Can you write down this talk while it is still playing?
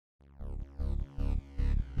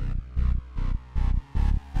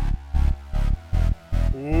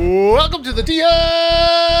welcome to the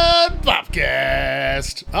Dion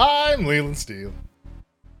Bobcast. I'm Leland Steele.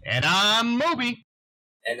 And I'm Moby.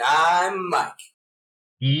 And I'm Mike.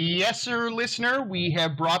 Yes, sir, listener. We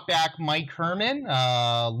have brought back Mike Herman,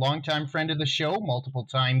 a longtime friend of the show,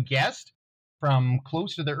 multiple-time guest from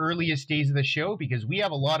close to the earliest days of the show, because we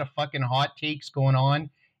have a lot of fucking hot takes going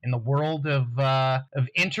on in the world of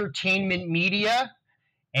entertainment media.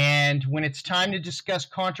 And when it's time to discuss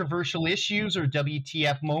controversial issues or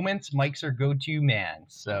WTF moments, Mike's our go-to man.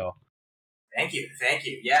 So, thank you.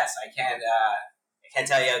 Yes, I can't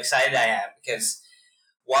tell you how excited I am because,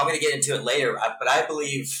 well, I'm going to get into it later, but I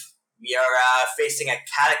believe we are facing a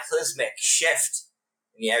cataclysmic shift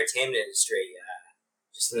in the entertainment industry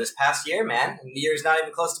just in this past year, man. And the year's not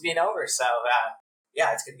even close to being over, so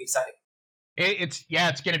yeah, it's going to be exciting.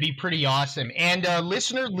 It's going to be pretty awesome. And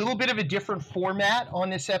listener, a little bit of a different format on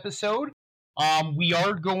this episode. We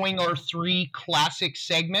are going our 3 classic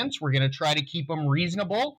segments. We're going to try to keep them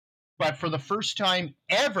reasonable. But for the first time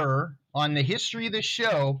ever on the history of the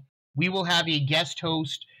show, we will have a guest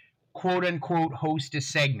host, quote unquote, host a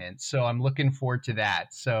segment. So I'm looking forward to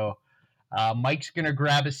that. So Mike's going to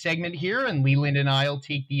grab a segment here and Leland and I will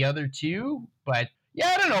take the other 2. But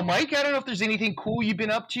yeah, I don't know, Mike. I don't know if there's anything cool you've been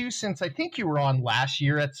up to since I think you were on last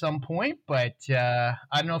year at some point. But I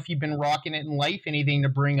don't know if you've been rocking it in life. Anything to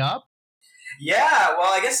bring up? Yeah,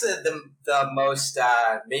 well, I guess the most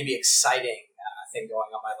maybe exciting thing going on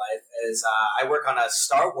in my life is I work on a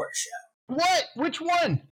Star Wars show. What? Which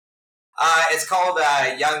one? It's called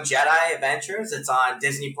Young Jedi Adventures. It's on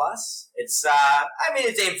Disney Plus. It's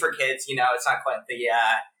it's aimed for kids. You know, it's not quite the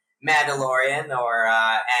Mandalorian or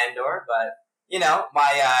Andor, but you know,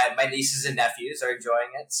 my nieces and nephews are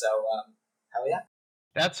enjoying it. So hell yeah.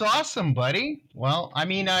 That's awesome, buddy. Well, I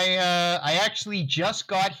mean, I actually just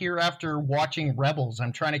got here after watching Rebels.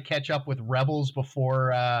 I'm trying to catch up with Rebels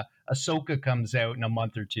before Ahsoka comes out in a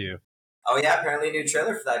month or 2. Oh yeah, apparently a new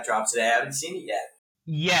trailer for that dropped today. I haven't seen it yet.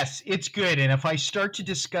 Yes, it's good. And if I start to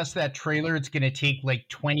discuss that trailer, it's going to take like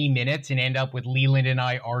 20 minutes and end up with Leland and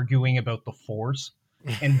I arguing about the Force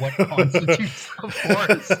and what constitutes the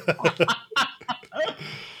Force.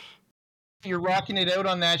 You're rocking it out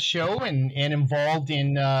on that show and involved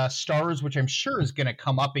in stars, which I'm sure is going to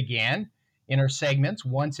come up again in our segments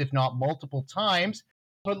once, if not multiple times.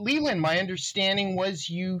 But Leland, my understanding was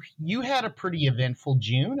you had a pretty eventful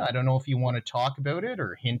June. I don't know if you want to talk about it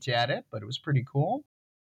or hint at it, but it was pretty cool.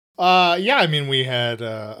 Yeah, I mean, we had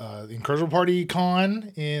the Incredible Party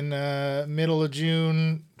Con in middle of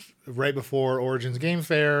June, right before Origins Game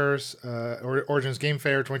Fairs, Origins Game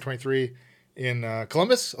Fair 2023 in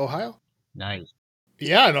Columbus, Ohio. Nice.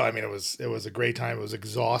 Yeah, no, I mean, it was a great time. It was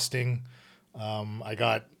exhausting. I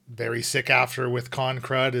got very sick after with con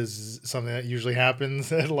crud, is something that usually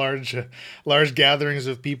happens at large gatherings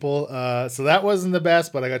of people. So that wasn't the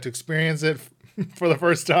best, but I got to experience it for the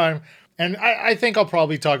first time. And I think I'll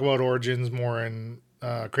probably talk about Origins more in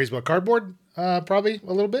Crazy About Cardboard, probably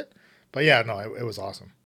a little bit. But yeah, no, it was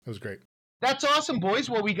awesome. It was great. That's awesome, boys.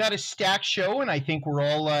 Well, we got a stacked show, and I think we're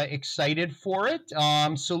all excited for it.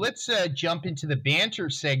 So let's jump into the Banter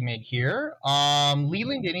segment here.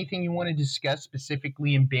 Leland, anything you want to discuss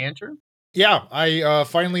specifically in Banter? Yeah, I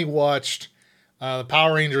finally watched the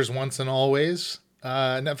Power Rangers Once and Always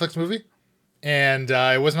Netflix movie, and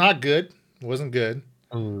it was not good. It wasn't good.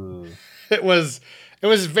 Ooh. It was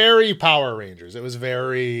very Power Rangers. It was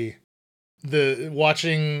very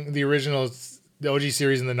watching the originals. The OG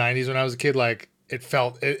series in the 90s when I was a kid, like, it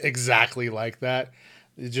felt exactly like that.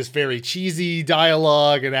 It's just very cheesy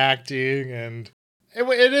dialogue and acting, and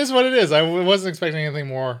it is what it is. I wasn't expecting anything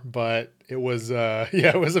more, but it was,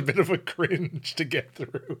 it was a bit of a cringe to get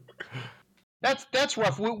through. That's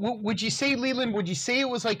rough. Would you say, Leland, would you say it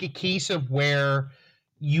was like a case of where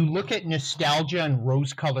you look at nostalgia and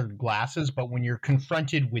rose-colored glasses, but when you're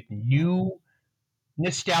confronted with new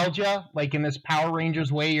nostalgia, like in this Power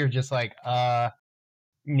Rangers way, you're just like, I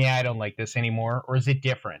don't like this anymore? Or is it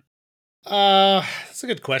different? That's a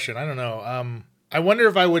good question. I don't know. I wonder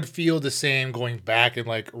if I would feel the same going back and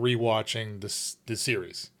like rewatching the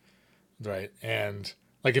series, right? And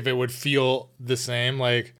like if it would feel the same,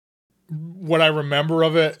 like what I remember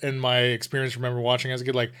of it and my experience remember watching as a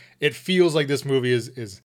kid, like it feels like this movie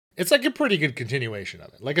is it's like a pretty good continuation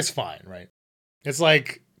of it. Like it's fine, right? It's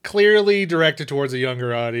like clearly directed towards a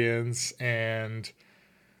younger audience, and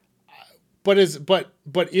but is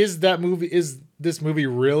this movie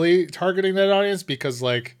really targeting that audience? Because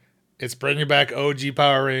like it's bringing back OG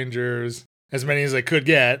Power Rangers, as many as they could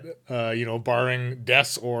get, barring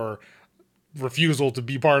deaths or refusal to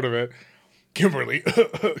be part of it. Kimberly.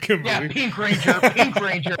 Yeah, Pink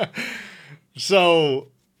Ranger.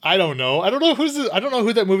 So I don't know. I don't know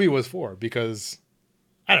who that movie was for because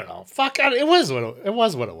I don't know. Fuck, it was what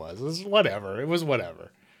it was. It was whatever. It was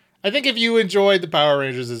whatever. I think if you enjoyed the Power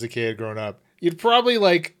Rangers as a kid growing up, you'd probably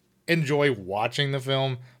like enjoy watching the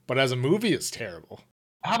film. But as a movie, it's terrible.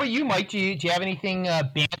 How about you, Mike? Do you have anything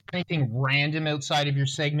anything random outside of your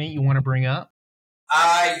segment you want to bring up?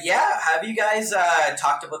 Yeah. Have you guys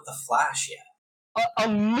talked about The Flash yet? A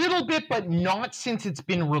little bit, but not since it's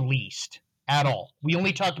been released at all. We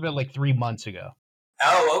only talked about it like 3 months ago.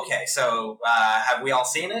 Oh, okay. So have we all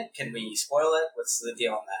seen it? Can we spoil it? What's the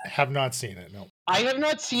deal on I that? have not seen it. No. I have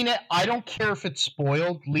not seen it. I don't care if it's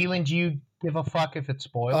spoiled. Leland, do you give a fuck if it's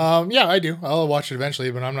spoiled? Yeah, I do. I'll watch it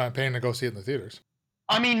eventually, but I'm not paying to go see it in the theaters.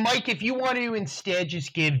 I mean, Mike, if you want to instead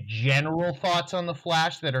just give general thoughts on The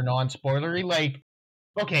Flash that are non-spoilery,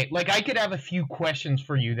 I could have a few questions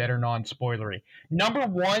for you that are non-spoilery. Number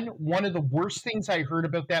one of the worst things I heard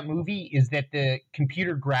about that movie is that the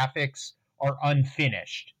computer graphics are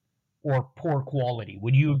unfinished or poor quality.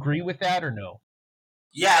 Would you agree with that or no?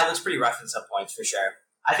 Yeah, it looks pretty rough in some points for sure.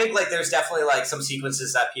 I think like there's definitely like some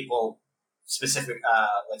sequences that people specific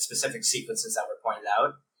sequences that were pointed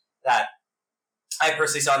out that I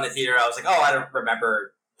personally saw in the theater. I was like, oh, I don't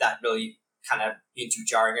remember that really kind of being too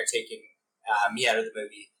jarring or taking me out of the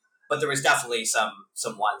movie. But there was definitely some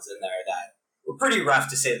ones in there that were pretty rough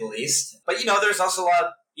to say the least. But there's also a lot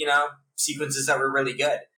of sequences that were really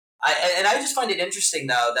good. I just find it interesting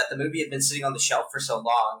though that the movie had been sitting on the shelf for so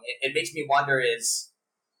long. It makes me wonder is,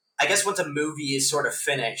 I guess once a movie is sort of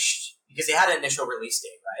finished, because they had an initial release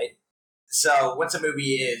date, right? So once a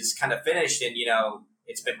movie is kind of finished and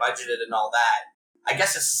it's been budgeted and all that, I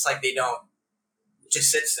guess it's just like it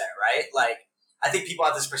just sits there, right? Like I think people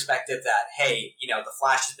have this perspective that hey, the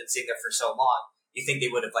Flash has been sitting there for so long. You think they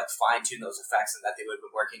would have like fine-tuned those effects and that they would have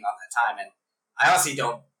been working on that time, and I honestly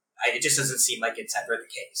don't. It just doesn't seem like it's ever the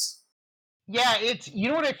case.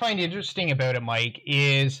 Yeah, what I find interesting about it, Mike,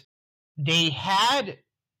 is they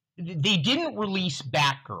didn't release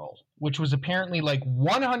Batgirl, which was apparently like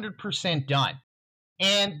 100% done.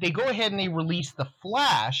 And they go ahead and they release The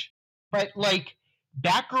Flash, but like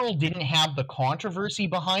Batgirl didn't have the controversy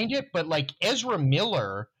behind it, but like Ezra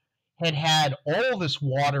Miller had all this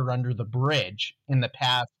water under the bridge in the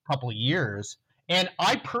past couple of years. And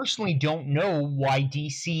I personally don't know why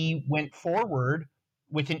DC went forward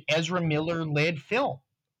with an Ezra Miller led film.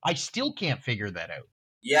 I still can't figure that out.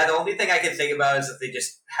 Yeah, the only thing I can think about is if they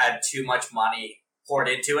just had too much money poured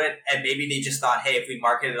into it, and maybe they just thought, hey, if we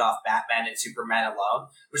market it off Batman and Superman alone,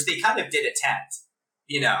 which they kind of did attempt,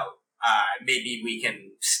 maybe we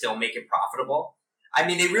can still make it profitable. I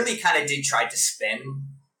mean, they really kind of did try to spin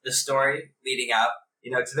the story leading up,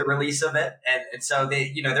 to the release of it, and so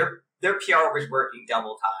they, their PR was working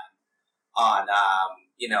double time on,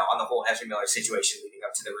 on the whole Ezra Miller situation leading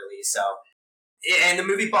up to the release. So, and the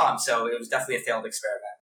movie bombed, so it was definitely a failed experiment.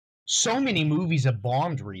 So many movies have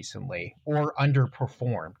bombed recently or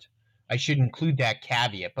underperformed. I should include that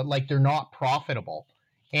caveat, but like they're not profitable.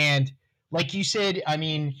 And like you said, I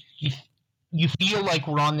mean, you feel like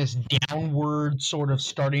we're on this downward sort of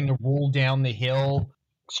starting to roll down the hill,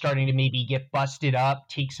 starting to maybe get busted up,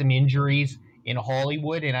 take some injuries in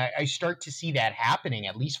Hollywood. And I start to see that happening,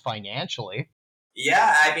 at least financially.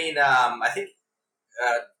 Yeah, I mean, I think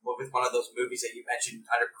with one of those movies that you mentioned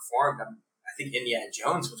underperformed, I think Indiana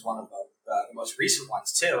Jones was one of the most recent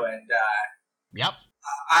ones too. And yep.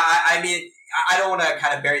 I mean, I don't want to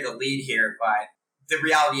kind of bury the lead here, but the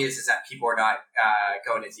reality is that people are not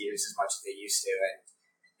going to theaters as much as they used to. And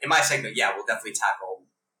in my segment, yeah, we'll definitely tackle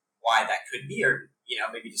why that could be, or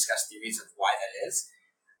maybe discuss theories of why that is.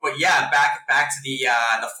 But yeah, back to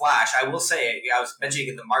the Flash. I will say, I was mentioning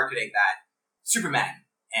in the marketing that Superman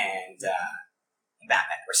and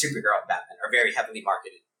Batman, or Supergirl and Batman, are very heavily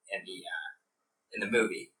marketed in the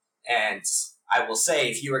movie. And I will say,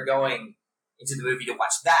 if you are going into the movie to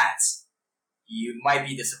watch that, you might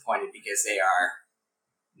be disappointed because they are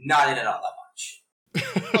not in it all that much.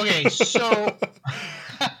 Okay, so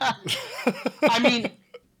I mean,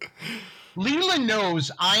 Leland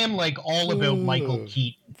knows I am like all about Michael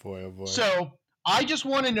Keaton. Boy, oh boy. So I just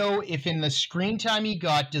want to know if in the screen time he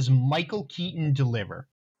got, does Michael Keaton deliver?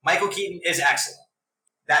 Michael Keaton is excellent.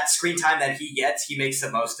 That screen time that he gets, he makes the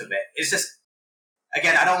most of it. It's just,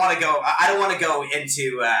 again, I don't want to go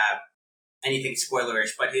into anything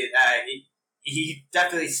spoilerish, but he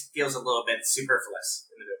definitely feels a little bit superfluous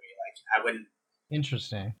in the movie. Like, I wouldn't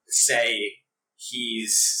say he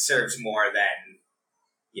serves more than,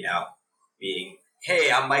 being,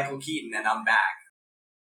 hey, I'm Michael Keaton and I'm back.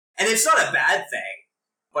 And it's not a bad thing,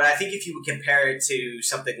 but I think if you would compare it to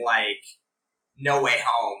something like No Way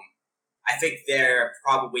Home, I think they're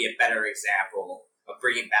probably a better example of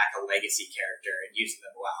bringing back a legacy character and using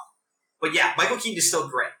them well. But yeah, Michael Keaton is still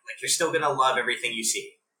great. Like, you're still going to love everything you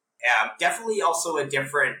see. Definitely also a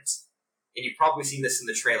different, and you've probably seen this in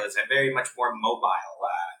the trailers, a very much more mobile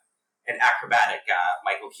and acrobatic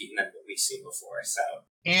Michael Keaton than what we've seen before. So,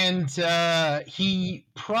 And he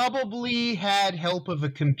probably had help of a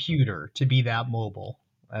computer to be that mobile.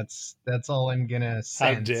 That's all I'm gonna How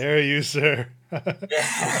sense. dare you, sir?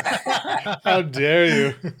 How dare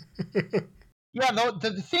you? Yeah,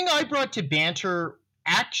 the thing I brought to Banter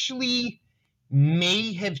actually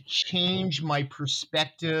may have changed my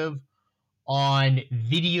perspective on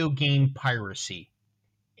video game piracy.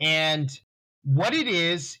 And what it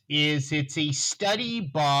is it's a study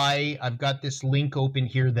by, I've got this link open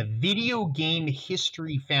here, the Video Game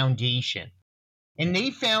History Foundation. And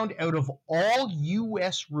they found out of all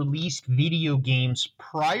US released video games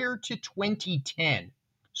prior to 2010,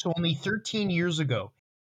 so only 13 years ago,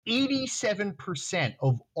 87%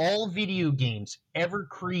 of all video games ever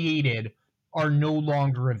created are no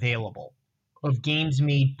longer available, of games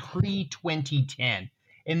made pre 2010.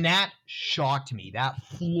 And that shocked me. That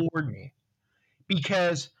floored me.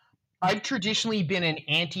 Because I've traditionally been an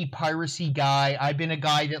anti-piracy guy. I've been a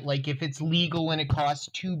guy that, like, if it's legal and it costs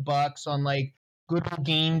 $2 on like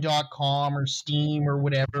goodoldgame.com or Steam or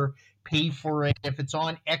whatever, pay for it. If it's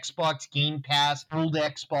on Xbox Game Pass, old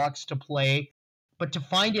Xbox to play. But to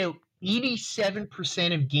find out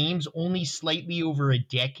 87% of games only slightly over a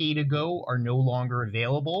decade ago are no longer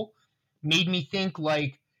available made me think,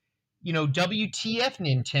 like, WTF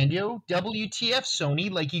Nintendo, WTF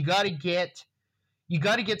Sony, like, you got to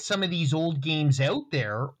get some of these old games out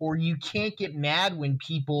there, or you can't get mad when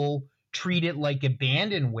people treat it like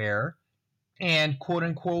abandonware and quote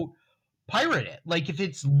unquote pirate it. Like, if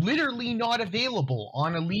it's literally not available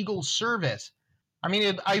on a legal service. I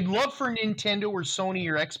mean, I'd love for Nintendo or Sony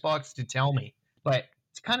or Xbox to tell me, but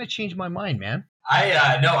it's kind of changed my mind, man.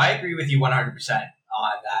 I agree with you 100% on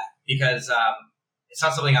that, because it's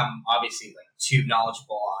not something I'm obviously like too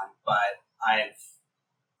knowledgeable on, but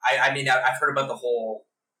I've heard about the whole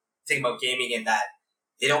thing about gaming in that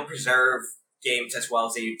they don't preserve games as well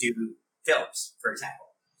as they do films, for example.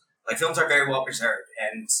 Like, films are very well preserved,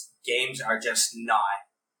 and games are just not,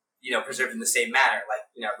 preserved in the same manner. Like,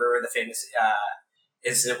 remember the famous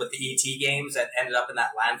incident with the E.T. games that ended up in that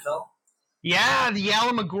landfill? Yeah, the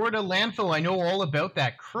Alamogordo landfill. I know all about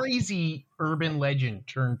that. Crazy urban legend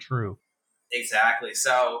turned true. Exactly.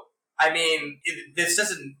 So, I mean, this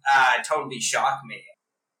doesn't totally shock me,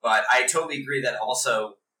 but I totally agree that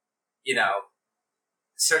also,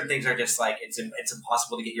 certain things are just like, it's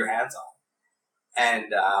impossible to get your hands on.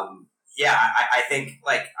 And I think,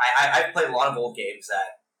 like, I've played a lot of old games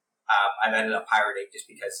that I've ended up pirating just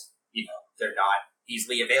because, they're not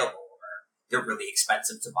easily available, or they're really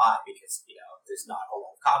expensive to buy because, there's not a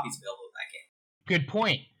lot of copies available of that game. Good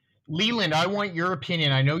point. Leland, I want your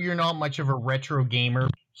opinion. I know you're not much of a retro gamer.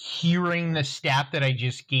 Hearing the stat that I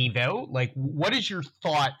just gave out, like, what is your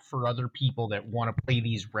thought for other people that want to play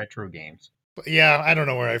these retro games? Yeah, I don't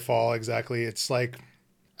know where I fall exactly. It's like,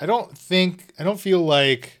 I don't feel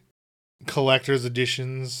like collector's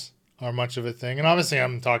editions are much of a thing. And obviously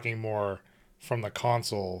I'm talking more from the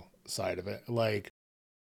console side of it. Like,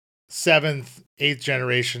 7th, 8th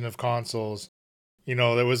generation of consoles,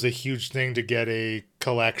 there was a huge thing to get a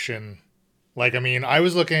collection. Like, I mean, I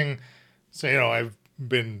was looking, so, I've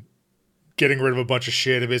been getting rid of a bunch of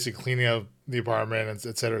shit and basically cleaning up the apartment,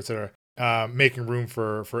 et cetera, making room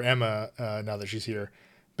for Emma now that she's here,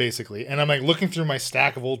 basically. And I'm like looking through my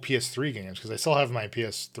stack of old PS3 games because I still have my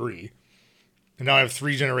PS3. And now I have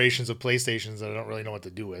 3 generations of PlayStations that I don't really know what to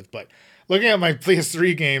do with. But looking at my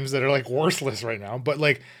PS3 games that are like worthless right now, but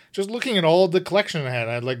like just looking at all the collection I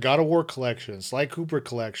had like God of War collections, Sly Cooper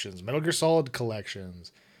collections, Metal Gear Solid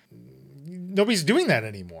collections. Nobody's doing that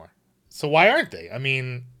anymore. So why aren't they? I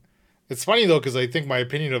mean, it's funny though, because I think my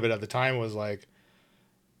opinion of it at the time was like,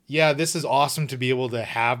 yeah, this is awesome to be able to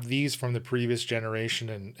have these from the previous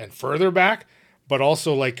generation and further back. But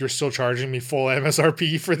also, like, you're still charging me full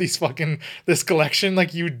MSRP for this collection,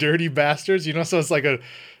 like, you dirty bastards, So it's like a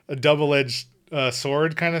double-edged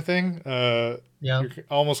sword kind of thing. Yeah. You're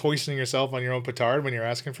almost hoisting yourself on your own petard when you're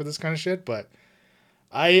asking for this kind of shit. But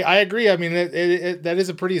I agree. I mean, that is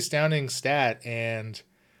a pretty astounding stat. And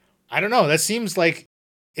I don't know. That seems like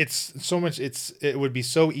it would be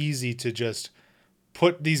so easy to just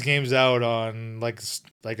put these games out on like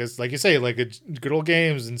you say, like a good old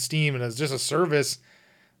games and Steam, and it's just a service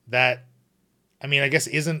that, I mean, I guess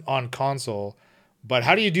isn't on console. But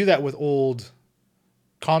how do you do that with old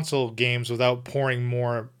console games without pouring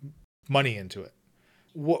more money into it?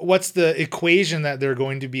 what's the equation that they're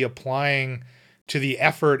going to be applying to the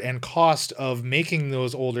effort and cost of making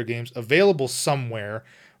those older games available somewhere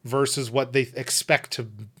versus what they expect to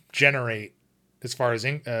generate as far as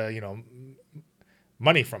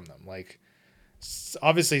money from them. Like,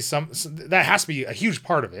 obviously that has to be a huge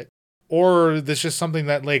part of it, or that's just something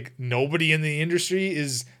that like nobody in the industry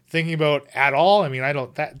is thinking about at all. I mean, I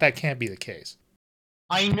don't that can't be the case.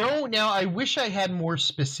 I know now, I wish I had more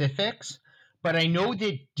specifics, but I know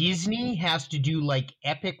that Disney has to do like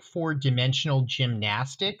epic 4-dimensional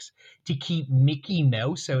gymnastics to keep Mickey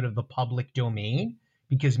Mouse out of the public domain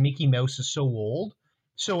because Mickey Mouse is so old.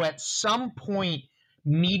 So at some point,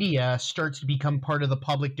 media starts to become part of the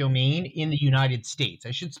public domain in the United States.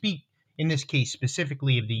 I should speak in this case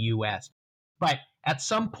specifically of the US. But at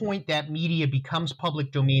some point, that media becomes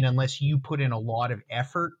public domain unless you put in a lot of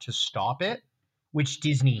effort to stop it, which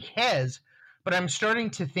Disney has. But I'm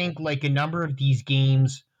starting to think like a number of these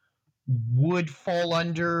games would fall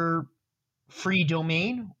under free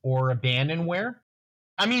domain or abandonware.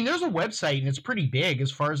 I mean, there's a website and it's pretty big.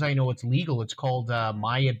 As far as I know, it's legal. It's called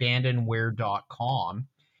myabandonware.com.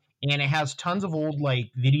 And it has tons of old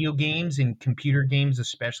like video games and computer games,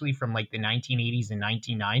 especially from like the 1980s and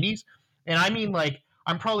 1990s. And I mean, like,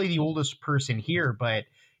 I'm probably the oldest person here, but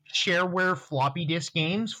shareware floppy disk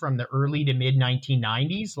games from the early to mid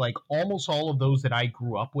 1990s, like almost all of those that I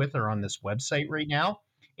grew up with are on this website right now.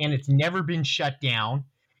 And it's never been shut down.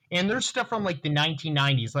 And there's stuff from like the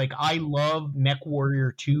 1990s. Like, I love Mech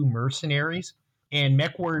Warrior 2 Mercenaries, and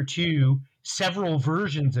Mech Warrior 2, several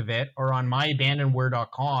versions of it are on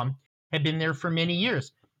myabandonware.com, have been there for many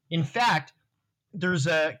years. In fact, there's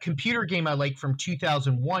a computer game I like from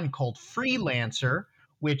 2001 called Freelancer,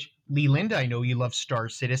 which, Leland, I know you love Star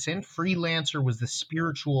Citizen. Freelancer was the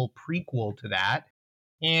spiritual prequel to that.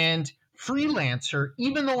 And Freelancer,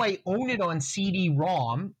 even though I own it on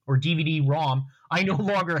CD-ROM or DVD-ROM, I no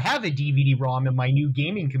longer have a DVD-ROM in my new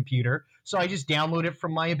gaming computer, so I just download it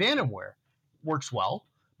from my abandonware. Works well.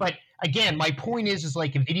 But again, my point is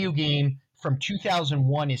like a video game from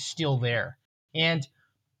 2001 is still there. And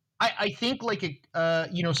I think like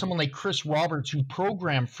someone like Chris Roberts who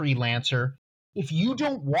programmed Freelancer, if you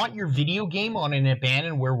don't want your video game on an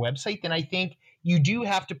abandonware website, then I think you do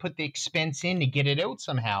have to put the expense in to get it out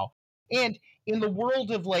somehow. And in the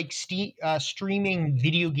world of like streaming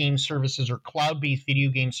video game services or cloud-based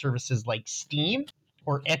video game services like Steam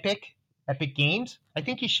or Epic Games, I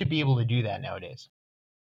think you should be able to do that nowadays.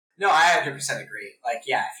 No, I 100% agree. Like,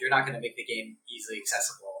 yeah, if you're not going to make the game easily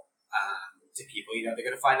accessible to people, they're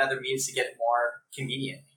going to find other means to get it more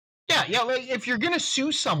convenient. Yeah. Like if you're going to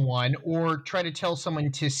sue someone or try to tell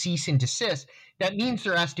someone to cease and desist, that means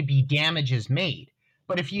there has to be damages made.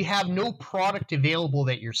 But if you have no product available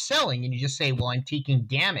that you're selling and you just say, well, I'm taking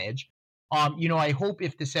damage, I hope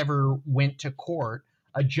if this ever went to court,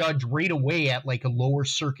 a judge right away at like a lower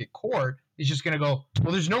circuit court is just going to go,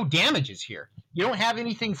 well, there's no damages here. You don't have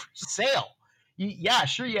anything for sale. Yeah,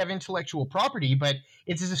 sure, you have intellectual property, but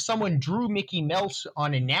it's as if someone drew Mickey Mouse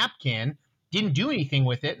on a napkin, didn't do anything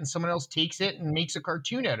with it, and someone else takes it and makes a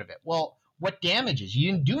cartoon out of it. Well, what damages?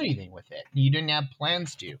 You didn't do anything with it. You didn't have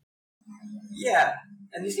plans to. Yeah,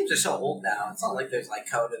 and these games are so old now. It's not like there's like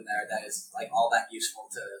code in there that is like all that useful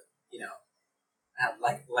to have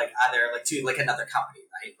like either like to like another company,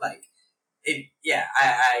 right? Like it. Yeah,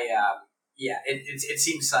 it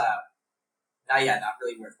seems not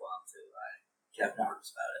really worthwhile to get up in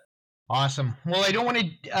arms about it. Awesome. Well, I don't want to,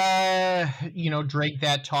 drag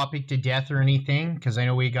that topic to death or anything because I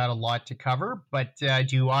know we got a lot to cover. But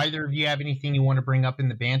do either of you have anything you want to bring up in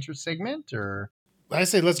the banter segment, or? I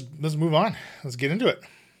say let's move on. Let's get into it.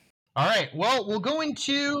 All right. Well, we'll go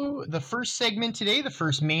into the first segment today, the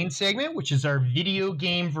first main segment, which is our video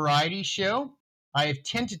game variety show. I have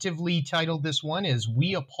tentatively titled this one as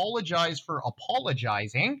 "We Apologize for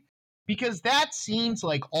Apologizing," because that seems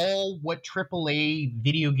like all what AAA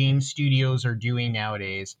video game studios are doing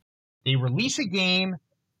nowadays. They release a game,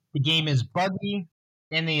 the game is buggy,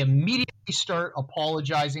 and they immediately start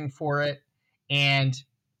apologizing for it. And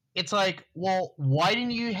it's like, well, why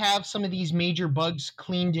didn't you have some of these major bugs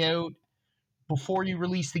cleaned out before you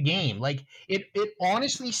release the game? Like, it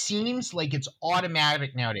honestly seems like it's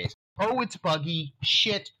automatic nowadays. Oh, it's buggy.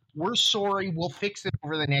 Shit, we're sorry. We'll fix it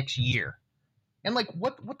over the next year. And like,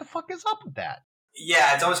 what the fuck is up with that?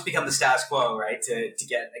 Yeah, it's almost become the status quo, right? To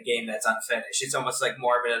get a game that's unfinished, it's almost like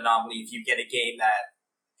more of an anomaly if you get a game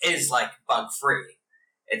that is like bug free.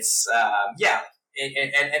 It's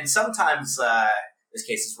and sometimes there's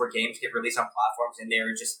cases where games get released on platforms and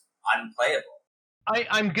they're just unplayable.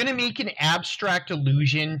 I'm gonna make an abstract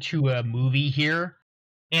allusion to a movie here.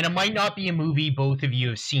 And it might not be a movie both of you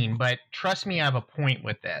have seen, but trust me, I have a point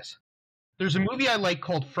with this. There's a movie I like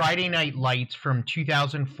called Friday Night Lights from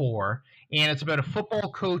 2004, and it's about a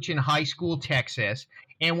football coach in high school, Texas.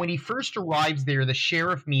 And when he first arrives there, the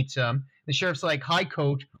sheriff meets him. The sheriff's like, "Hi,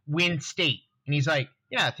 coach, win state." And he's like,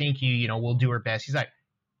 "Yeah, thank you. We'll do our best." He's like,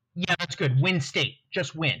 "Yeah, that's good. Win state.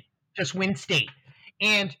 Just win. Just win state."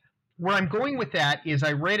 And where I'm going with that is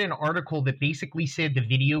I read an article that basically said the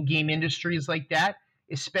video game industry is like that,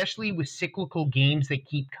 especially with cyclical games that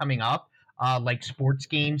keep coming up, like sports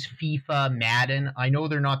games, FIFA, Madden. I know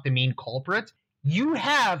they're not the main culprits. You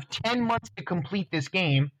have 10 months to complete this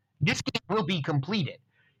game. This game will be completed.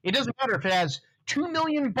 It doesn't matter if it has 2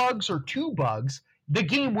 million bugs or 2 bugs, the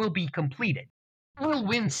game will be completed. You will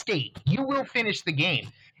win state. You will finish the game.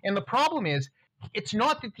 And the problem is, it's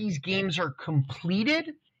not that these games are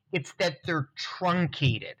completed, it's that they're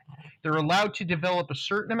truncated. They're allowed to develop a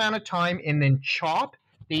certain amount of time and then chop.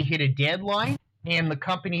 They hit a deadline, and the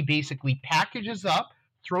company basically packages up,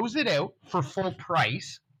 throws it out for full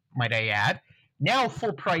price, might I add. Now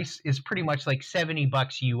full price is pretty much like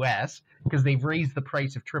 $70 US because they've raised the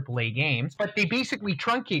price of AAA games, but they basically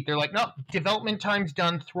truncate. They're like, no, development time's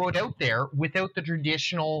done, throw it out there without the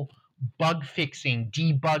traditional bug fixing,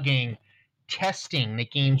 debugging, testing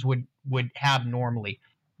that games would have normally.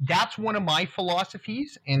 That's one of my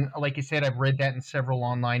philosophies, and like I said, I've read that in several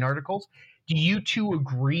online articles. Do you two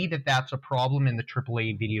agree that that's a problem in the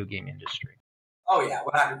AAA video game industry? Oh yeah,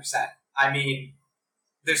 100%.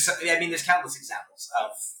 There's countless examples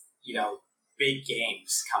of big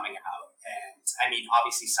games coming out, and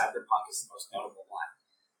obviously Cyberpunk is the most notable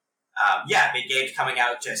one. Big games coming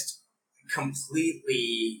out just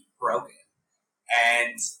completely broken,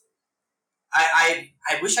 and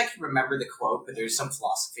I wish I could remember the quote, but there's some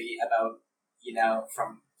philosophy about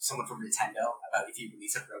from someone from Nintendo about if you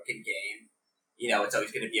release a broken game, it's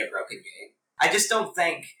always going to be a broken game. I just don't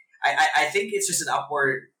think. I think it's just an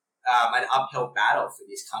uphill battle for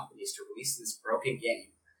these companies to release this broken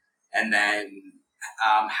game and then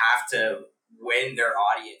have to win their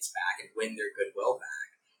audience back and win their goodwill back.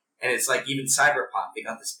 And it's like even Cyberpunk, they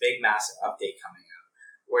got this big massive update coming out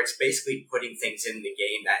where it's basically putting things in the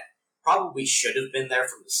game that probably should have been there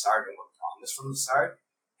from the start and were promised from the start.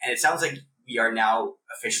 And it sounds like we are now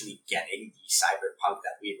officially getting the Cyberpunk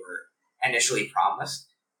that we were initially promised.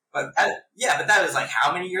 But that was like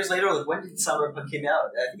how many years later? Like when did Cyberpunk came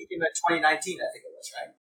out? I think it came out 2019, I think it was,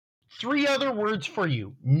 right? 3 other words for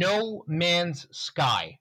you. No Man's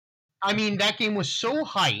Sky. That game was so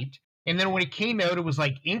hyped, and then when it came out, it was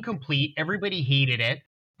like incomplete. Everybody hated it.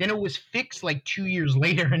 Then it was fixed like 2 years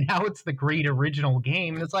later, and now it's the great original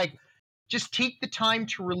game. And it's like, just take the time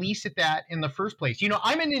to release it that in the first place.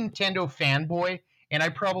 I'm a Nintendo fanboy, and I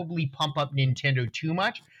probably pump up Nintendo too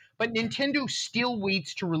much, but Nintendo still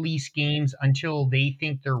waits to release games until they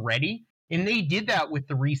think they're ready. And they did that with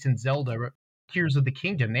the recent Zelda Tears of the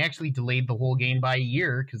Kingdom. They actually delayed the whole game by a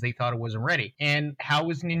year because they thought it wasn't ready. And how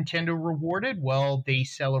was Nintendo rewarded? Well, they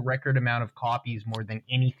sell a record amount of copies, more than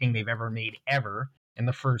anything they've ever made ever, in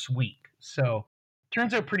the first week. So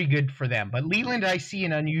turns out pretty good for them. But Leland, I see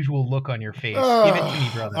an unusual look on your face. Give it to me,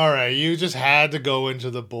 brother. All right, you just had to go into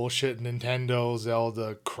the bullshit Nintendo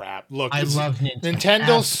Zelda crap. Look, I love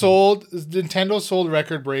Nintendo. Nintendo sold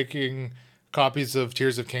record-breaking copies of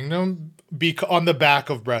Tears of Kingdom on the back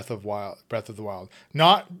of Breath of the Wild.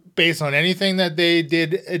 Not based on anything that they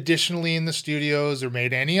did additionally in the studios or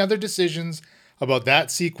made any other decisions about that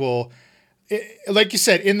sequel. Like you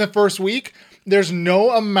said, in the first week, there's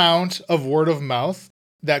no amount of word of mouth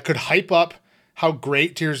that could hype up how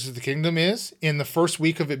great Tears of the Kingdom is in the first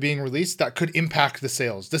week of it being released that could impact the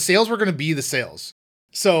sales. The sales were going to be the sales.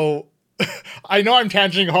 So I know I'm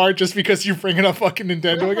tangenting hard just because you're bringing up fucking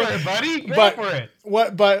Nintendo again. Go for it, buddy. Go for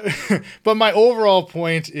it. But my overall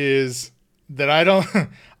point is that I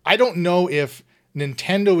don't know if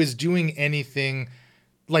Nintendo is doing anything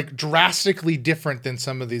like drastically different than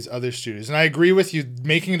some of these other studios. And I agree with you,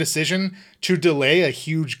 making a decision to delay a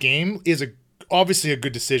huge game is obviously a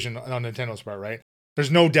good decision on Nintendo's part, right? There's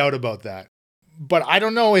no doubt about that. But I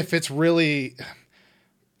don't know if it's really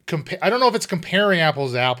I don't know if it's comparing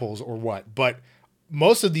apples to apples or what, but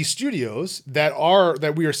most of these studios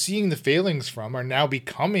that we are seeing the failings from are now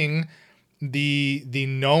becoming the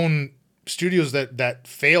known studios that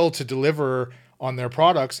fail to deliver on their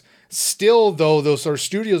products. Still, though, those are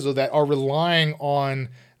studios that are relying on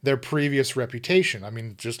their previous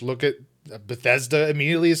reputation. Just look at Bethesda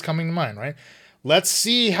immediately is coming to mind, right? Let's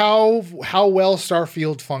see how well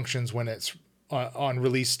Starfield functions when it's on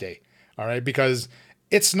release day, all right? Because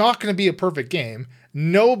it's not going to be a perfect game.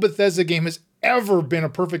 No Bethesda game has ever been a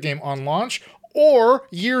perfect game on launch or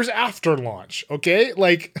years after launch. Okay,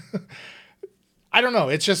 like I don't know.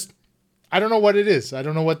 It's just I don't know what it is. I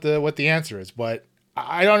don't know what the answer is, but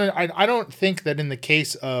I don't think that in the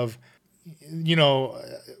case of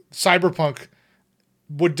Cyberpunk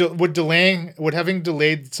would having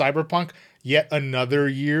delayed Cyberpunk yet another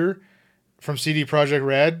year from CD Projekt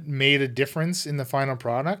Red made a difference in the final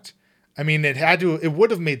product. I mean, it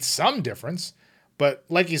would have made some difference, but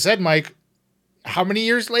like you said, Mike, how many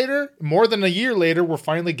years later? More than a year later, we're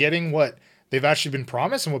finally getting what they've actually been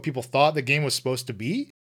promised and what people thought the game was supposed to be.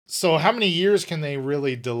 So how many years can they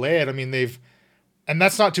really delay it? I mean, and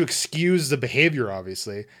that's not to excuse the behavior,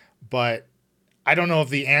 obviously, but I don't know if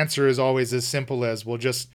the answer is always as simple as we'll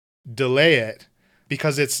just delay it,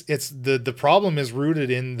 because it's the problem is rooted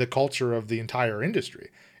in the culture of the entire industry.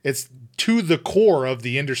 It's to the core of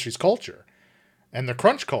the industry's culture and the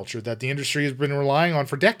crunch culture that the industry has been relying on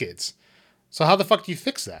for decades. So how the fuck do you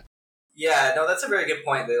fix that? Yeah, no, that's a very good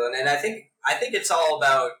point, Leland. And I think it's all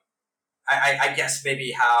about, I guess,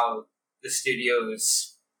 maybe how the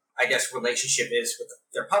studio's, relationship is with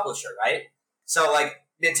their publisher, right? So, like,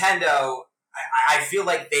 Nintendo, I feel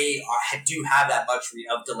like they do have that luxury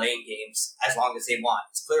of delaying games as long as they want.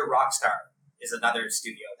 It's clear Rockstar is another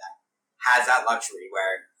studio that has that luxury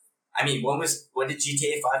where, I mean, when did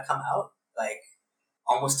GTA 5 come out? Like,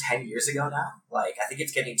 almost 10 years ago now? Like, I think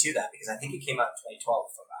it's getting to that because I think it came out in 2012,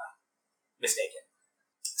 if I'm not mistaken.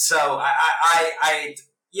 So, I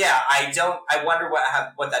wonder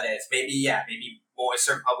what that is. Maybe more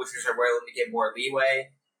certain publishers are willing to give more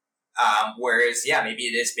leeway. Whereas, maybe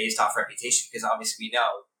it is based off reputation because obviously we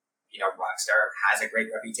know, Rockstar has a great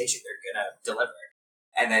reputation. They're going to deliver.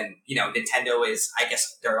 And then, Nintendo is, I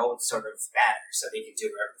guess, their own sort of banner, so they can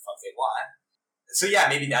do whatever the fuck they want. So,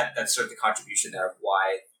 maybe that's sort of the contribution there of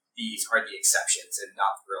why these are the exceptions and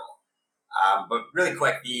not the rule. But really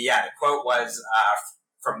quick, the quote was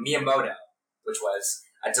from Miyamoto, which was,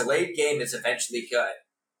 "A delayed game is eventually good,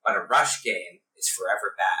 but a rushed game is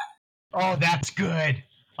forever bad." Oh, that's good.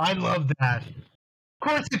 I love that. Of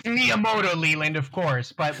course, it's Miyamoto, Leland, of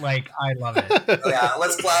course, but like, I love it. Yeah,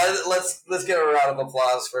 let's give a round of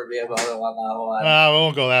applause for Miyamoto on that one. We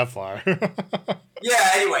won't go that far.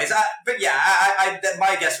 Yeah. Anyways,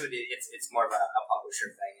 my guess would be it's more of a publisher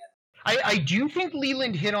thing. I do think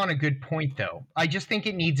Leland hit on a good point, though. I just think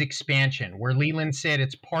it needs expansion, where Leland said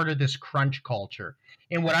it's part of this crunch culture.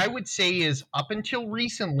 And what I would say is, up until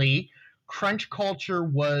recently, crunch culture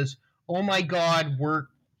was, oh my God, work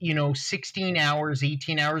 16 hours,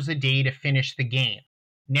 18 hours a day to finish the game.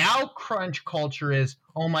 Now crunch culture is,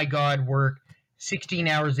 oh my God, work 16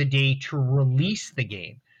 hours a day to release the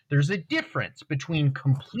game. There's a difference between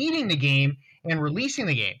completing the game and releasing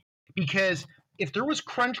the game. Because if there was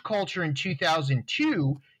crunch culture in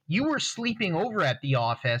 2002, you were sleeping over at the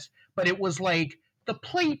office, but it was like the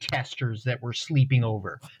play testers that were sleeping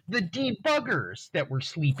over, the debuggers that were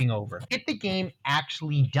sleeping over. Get the game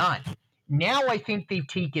actually done. Now I think they've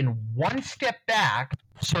taken one step back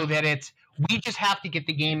so that we just have to get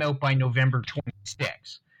the game out by November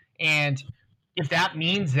 26th. And if that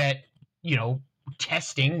means that,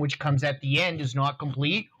 testing, which comes at the end, is not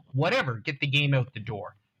complete, whatever, get the game out the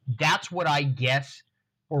door. That's what I guess,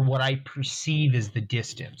 or what I perceive as the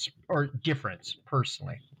distance or difference,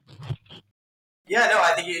 personally. Yeah, no,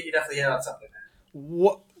 I think you definitely hit on something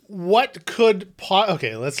there. What could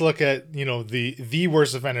okay? Let's look at the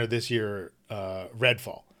worst offender this year,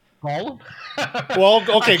 Redfall. Gollum? Well,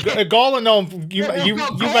 okay, Gollum. No, you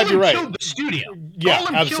might be right. Killed the studio. Yeah,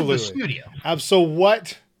 Gollum absolutely. Killed the studio. So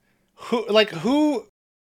who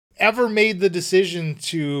ever made the decision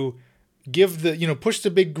to give push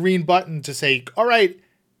the big green button to say, all right,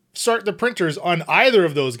 start the printers on either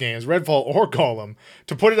of those games, Redfall or Gollum,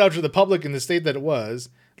 to put it out to the public in the state that it was?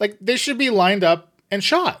 Like, they should be lined up and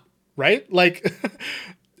shot, right? Like,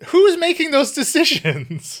 who's making those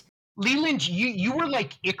decisions? Leland, you were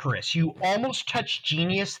like Icarus. You almost touched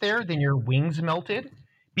genius there, then your wings melted,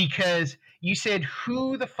 because you said,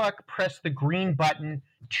 who the fuck pressed the green button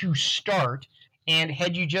to start? And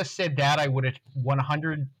had you just said that, I would have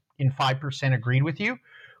 105% agreed with you.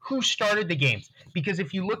 Who started the games? Because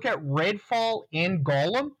if you look at Redfall and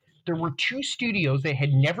Gollum, there were two studios that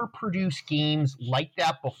had never produced games like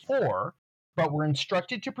that before, but were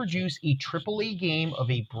instructed to produce a AAA game of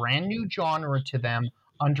a brand new genre to them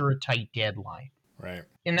under a tight deadline. Right.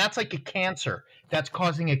 And that's like a cancer that's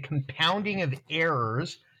causing a compounding of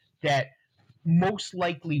errors that most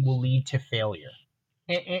likely will lead to failure.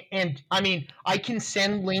 And I mean, I can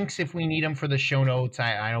send links if we need them for the show notes.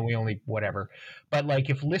 I know we only whatever. But like,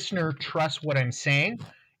 if listener trusts what I'm saying,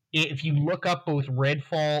 if you look up both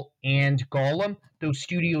Redfall and Gollum, those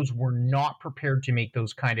studios were not prepared to make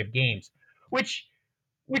those kind of games, which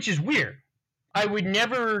is weird. I would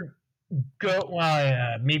never go.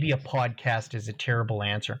 Well, maybe a podcast is a terrible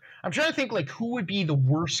answer. I'm trying to think like who would be the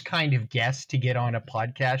worst kind of guest to get on a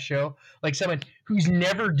podcast show, like someone who's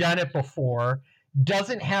never done it before,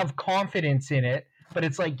 doesn't have confidence in it, but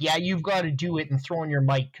it's like, yeah, you've got to do it and throw in your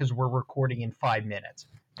mic because we're recording in 5 minutes.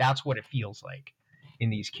 That's what it feels like in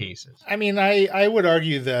these cases. I mean, I would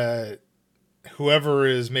argue that whoever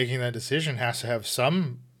is making that decision has to have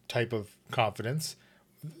some type of confidence.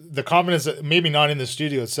 The confidence, maybe not in the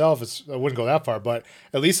studio itself, I wouldn't go that far, but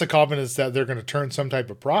at least the confidence that they're going to turn some type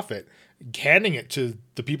of profit, handing it to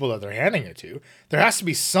the people that they're handing it to. There has to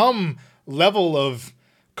be some level of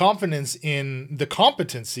confidence in the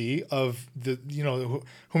competency of the,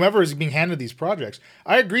 whomever is being handed these projects.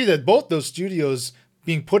 I agree that both those studios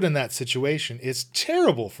being put in that situation is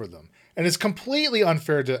terrible for them. And it's completely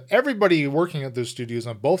unfair to everybody working at those studios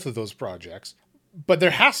on both of those projects. But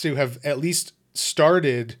there has to have at least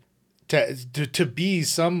started to be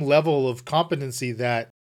some level of competency that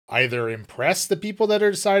either impress the people that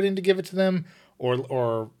are deciding to give it to them,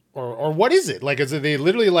 or what is it? Like, is it they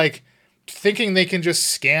literally like thinking they can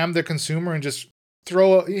just scam the consumer and just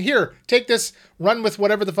here, take this, run with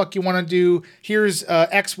whatever the fuck you want to do. Here's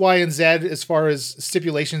X, Y, and Z as far as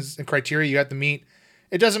stipulations and criteria you have to meet.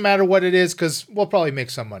 It doesn't matter what it is because we'll probably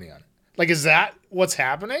make some money on it. Like, is that what's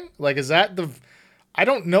happening? Like, is that I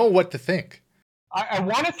don't know what to think. I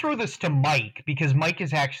want to throw this to Mike because Mike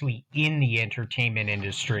is actually in the entertainment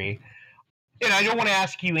industry. And I don't want to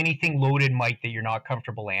ask you anything loaded, Mike, that you're not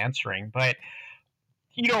comfortable answering. But,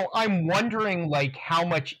 I'm wondering, like, how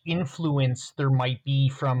much influence there might be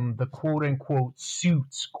from the quote-unquote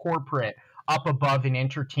suits corporate up above in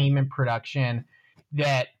entertainment production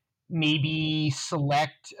that maybe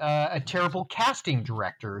select a terrible casting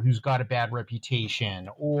director who's got a bad reputation,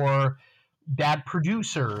 or bad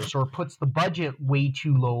producers, or puts the budget way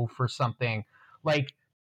too low for something. Like,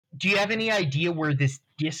 do you have any idea where this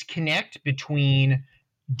disconnect between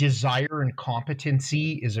desire and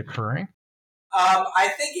competency is occurring? I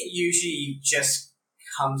think it usually just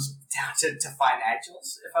comes down to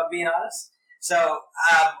financials, if I'm being honest. So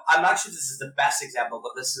I'm not sure this is the best example,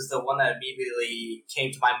 but this is the one that immediately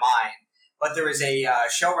came to my mind. But there was a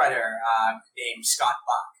showrunner named Scott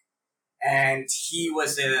Buck, and he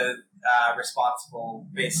was responsible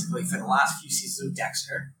basically for the last few seasons of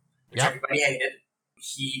Dexter, which everybody hated.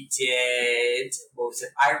 He did, what was it,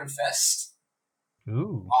 Iron Fist.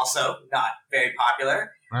 Ooh. Also not very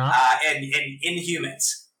popular. And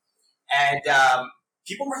Inhumans. And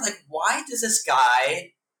people were like, why does this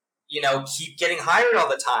guy, keep getting hired all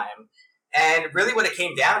the time? And really what it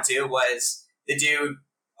came down to was the dude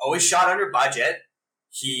always shot under budget.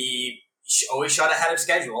 He always shot ahead of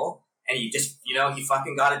schedule. And he just, he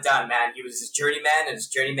fucking got it done, man. He was his journeyman, and his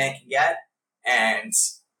journeyman can get. And,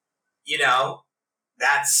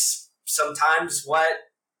 that's sometimes what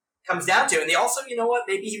comes down to. And they also,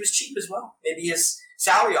 maybe he was cheap as well. Maybe his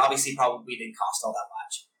salary obviously probably didn't cost all that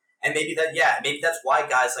much. And maybe that's why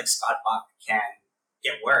guys like Scott Buck can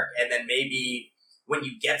get work. And then maybe when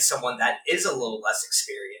you get someone that is a little less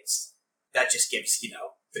experienced, that just gives,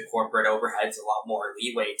 the corporate overheads a lot more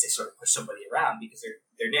leeway to sort of push somebody around because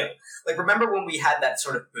they're new. Like, remember when we had that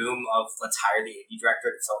sort of boom of let's hire the indie director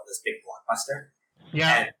to sell this big blockbuster?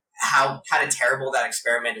 Yeah. And how kind of terrible that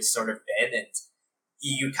experiment has sort of been. And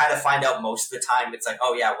you kind of find out most of the time it's like,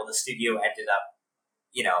 oh yeah, well the studio ended up,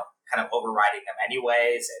 kind of overriding them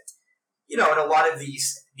anyways. And, and a lot of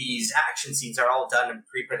these action scenes are all done in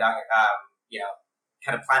pre-production,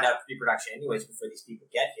 kind of planned out pre-production anyways before these people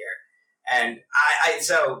get here. And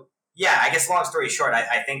I guess long story short,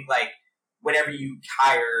 I think like whenever you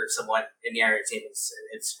hire someone in the entertainment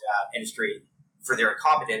industry for their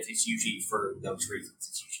incompetence, it's usually for those reasons.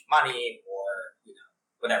 It's usually money or,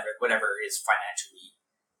 whatever is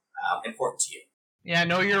financially important to you. Yeah,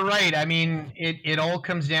 no, you're right. I mean, it all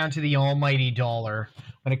comes down to the almighty dollar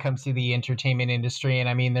when it comes to the entertainment industry. And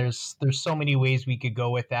I mean, there's so many ways we could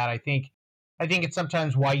go with that. I think it's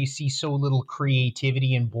sometimes why you see so little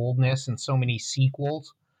creativity and boldness and so many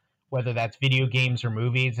sequels, whether that's video games or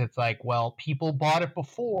movies. It's like, well, people bought it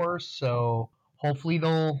before, so hopefully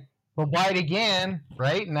they'll buy it again,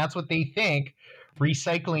 right? And that's what they think,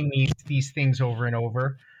 recycling these things over and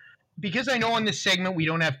over. Because I know on this segment we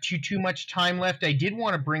don't have too much time left, I did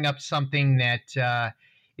want to bring up something that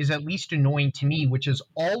is at least annoying to me, which is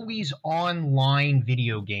always online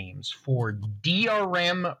video games for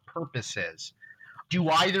DRM purposes. Do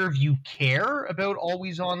either of you care about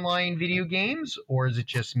always online video games, or is it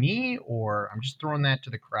just me, or I'm just throwing that to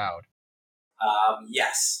the crowd?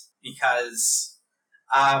 Yes, because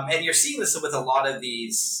and you're seeing this with a lot of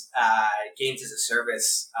these games as a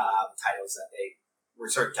service titles that they were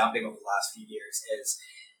sort of dumping over the last few years. Is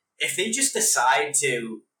if they just decide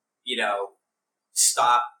to,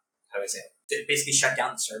 stop, how do I say it? To basically shut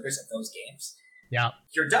down the servers of those games, Yeah.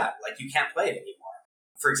 you're done. Like, you can't play it anymore.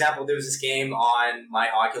 For example, there was this game on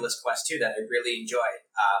my Oculus Quest 2 that I really enjoyed.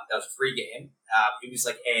 That was a free game. It was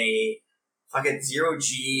like a fucking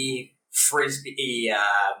zero-G frisbee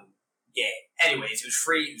game. Anyways, it was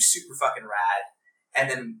free. It was super fucking rad.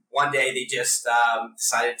 And then one day they just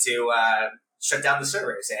decided to shut down the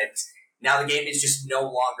servers, and now the game is just no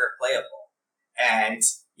longer playable. And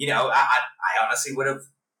I honestly would have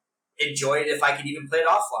enjoyed it if I could even play it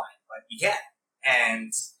offline, but you can't.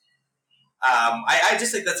 And I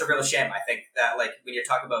just think that's a real shame. I think that, like, when you're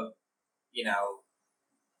talking about,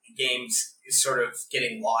 games sort of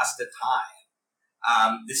getting lost to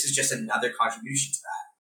time, this is just another contribution to that.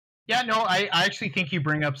 Yeah, no, I actually think you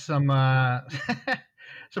bring up some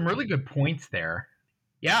some really good points there.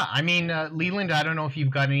 Yeah, I mean, Leland, I don't know if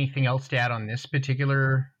you've got anything else to add on this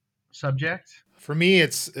particular subject. For me,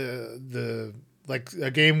 it's a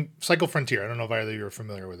game, Cycle Frontier. I don't know if either of you are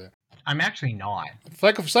familiar with it. I'm actually not.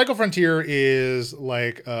 Cycle Frontier is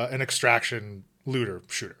like an extraction looter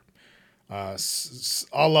shooter, a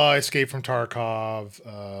la Escape from Tarkov.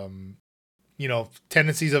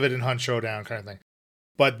 Tendencies of it in Hunt Showdown kind of thing,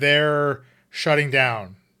 but they're shutting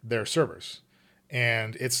down their servers,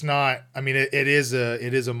 and it's not. I mean, it is a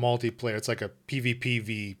multiplayer. It's like a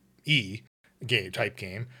PvPvE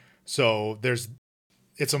game. So it's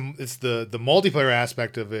the multiplayer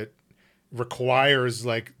aspect of it requires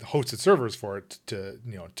like hosted servers for it to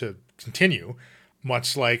continue,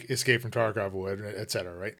 much like Escape from Tarkov would,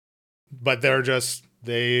 etc. Right? But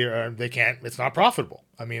they can't. It's not profitable.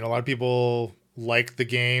 I mean, a lot of people like the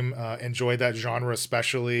game, enjoy that genre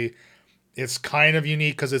especially. It's kind of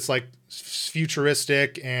unique because it's like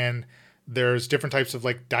futuristic, and there's different types of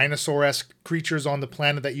like dinosaur-esque creatures on the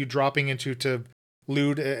planet that you're dropping into to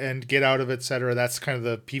loot and get out of, etc. That's kind of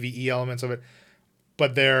the PvE elements of it.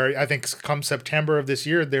 But I think come September of this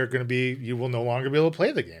year, you will no longer be able to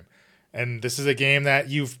play the game. And this is a game that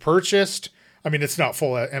you've purchased. I mean, it's not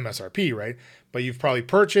full MSRP, right? But you've probably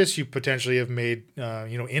purchased. You potentially have made,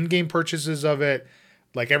 in-game purchases of it.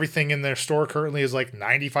 Like, everything in their store currently is like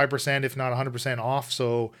 95%, if not 100% off.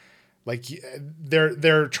 So, like,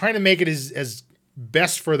 they're trying to make it as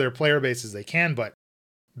best for their player base as they can, but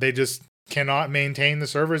they just cannot maintain the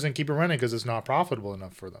servers and keep it running because it's not profitable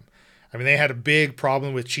enough for them. I mean, they had a big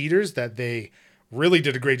problem with cheaters that they really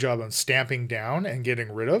did a great job on stamping down and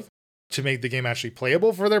getting rid of to make the game actually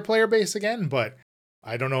playable for their player base again. But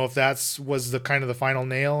I don't know if was the kind of the final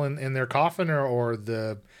nail in their coffin, or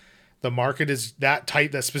the market is that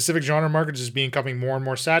tight. That specific genre market is just becoming more and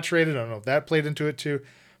more saturated. I don't know if that played into it too.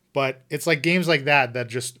 But it's like games like that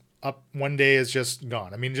just up one day is just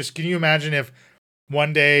gone. I mean, just can you imagine if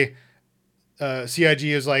one day CIG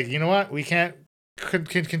is like, you know what, we can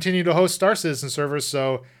continue to host Star Citizen servers,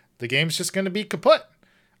 so the game's just going to be kaput.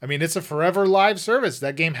 I mean, it's a forever live service.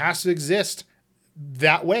 That game has to exist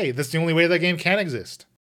that way. That's the only way that game can exist.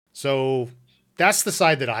 So that's the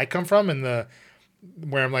side that I come from, and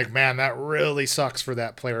where I'm like, man, that really sucks for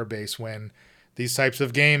that player base when these types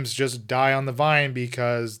of games just die on the vine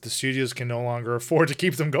because the studios can no longer afford to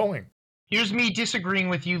keep them going. Here's me disagreeing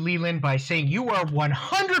with you, Leland, by saying you are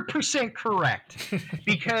 100% correct,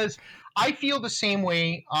 because I feel the same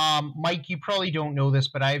way. Mike, you probably don't know this,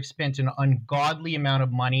 but I've spent an ungodly amount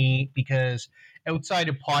of money because outside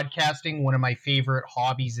of podcasting, one of my favorite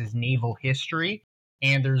hobbies is naval history.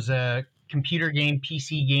 And there's a computer game,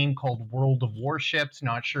 PC game called World of Warships.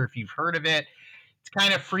 Not sure if you've heard of it. It's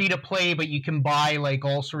kind of free to play, but you can buy like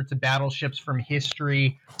all sorts of battleships from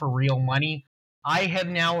history for real money. I have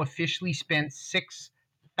now officially spent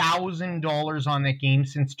 $6,000 on that game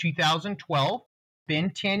since 2012. Been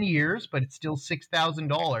 10 years, but it's still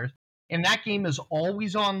 $6,000. And that game is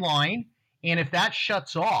always online. And if that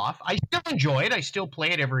shuts off, I still enjoy it. I still play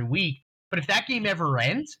it every week. But if that game ever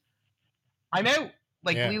ends, I'm out.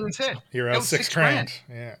 Like Leland said, you're out $6,000.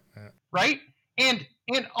 Yeah. Right? And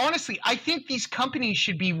honestly, I think these companies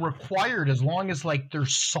should be required, as long as like they're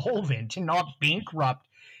solvent and not bankrupt,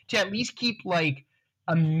 to at least keep like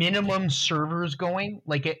a minimum servers going,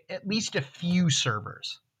 like at least a few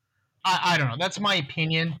servers. I don't know. That's my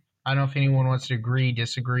opinion. I don't know if anyone wants to agree,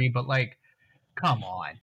 disagree, but like, come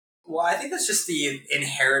on. Well, I think that's just the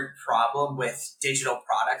inherent problem with digital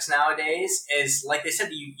products nowadays is, like they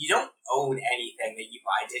said, you don't own anything that you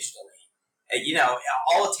buy digitally.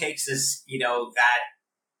 All it takes is, that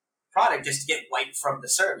product just to get wiped from the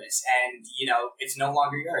service, and, it's no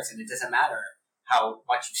longer yours, and it doesn't matter how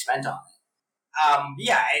much you spent on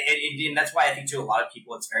it. And that's why I think to a lot of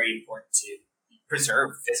people it's very important to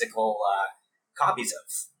preserve physical copies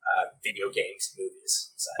of video games,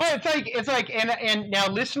 movies. Such. Well, it's like, and now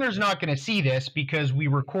listeners not going to see this because we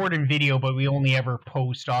record in video, but we only ever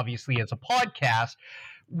post obviously as a podcast.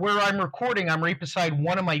 Where I'm recording, I'm right beside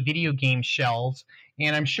one of my video game shelves,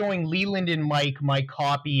 and I'm showing Leland and Mike my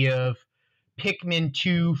copy of Pikmin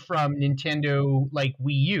 2 from Nintendo, like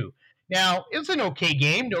Wii U. Now, it's an okay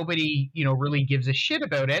game. Nobody, really gives a shit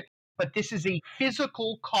about it, but this is a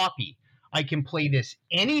physical copy. I can play this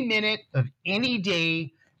any minute of any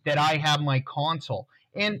day that I have my console.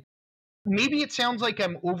 And maybe it sounds like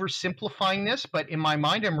I'm oversimplifying this, but in my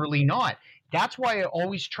mind, I'm really not. That's why I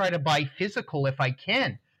always try to buy physical if I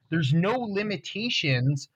can. There's no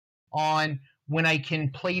limitations on when I can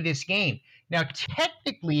play this game. Now,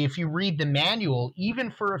 technically, if you read the manual, even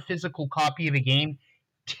for a physical copy of a game,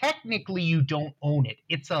 technically you don't own it.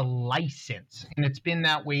 It's a license, and it's been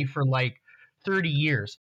that way for like 30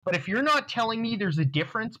 years. But if you're not telling me there's a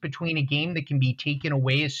difference between a game that can be taken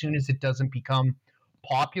away as soon as it doesn't become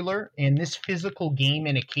popular and this physical game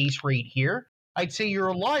in a case right here, I'd say you're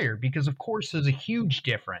a liar, because of course there's a huge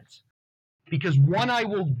difference. Because one I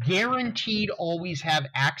will guaranteed always have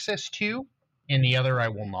access to, and the other I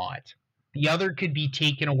will not. The other could be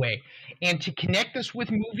taken away. And to connect us with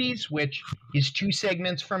movies, which is 2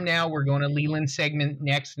 segments from now, we're going to Leland's segment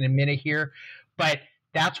next in a minute here, but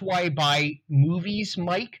that's why I buy movies,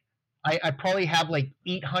 Mike. I probably have like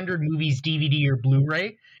 800 movies DVD or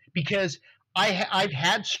Blu-ray, because I've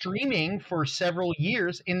had streaming for several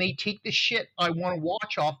years, and they take the shit I want to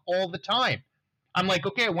watch off all the time. I'm like,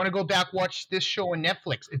 okay, I want to go back, watch this show on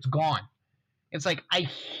Netflix. It's gone. It's like, I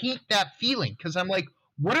hate that feeling, because I'm like,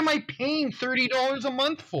 what am I paying $30 a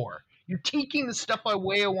month for? You're taking the stuff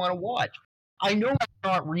away I want to watch. I know that's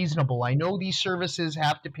not reasonable. I know these services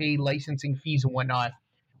have to pay licensing fees and whatnot.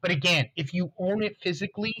 But again, if you own it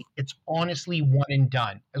physically, it's honestly one and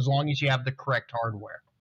done, as long as you have the correct hardware.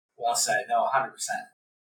 Well said. No, 100%.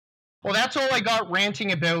 Well, that's all I got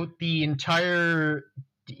ranting about the entire,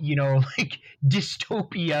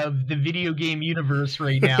 dystopia of the video game universe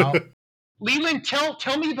right now. Leland,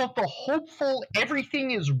 tell me about the hopeful, everything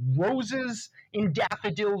is roses in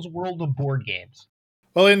daffodils world of board games.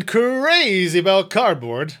 Well, in Crazy About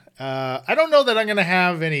Cardboard, I don't know that I'm going to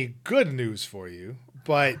have any good news for you,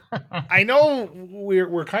 but I know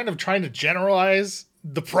we're kind of trying to generalize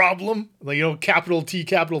the problem, like, capital T,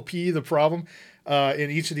 capital P, the problem,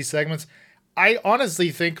 in each of these segments. I honestly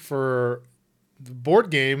think for the board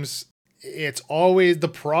games, it's always the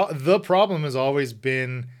problem has always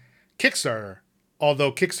been Kickstarter,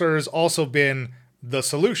 although Kickstarter has also been the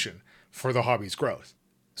solution for the hobby's growth.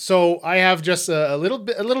 So I have just a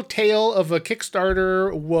little tale of a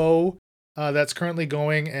Kickstarter woe that's currently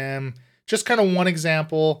going, and just kind of one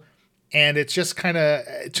example. And it's just kind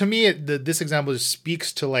of, to me, this example just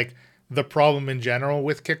speaks to like the problem in general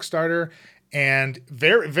with Kickstarter, and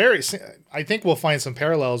very, I think we'll find some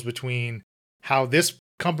parallels between how this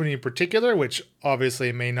company in particular, which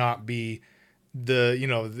obviously may not be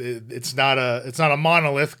it's not a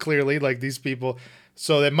monolith, clearly, like these people,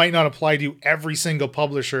 so that might not apply to every single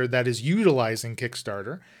publisher that is utilizing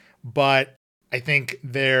Kickstarter, but I think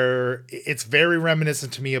it's very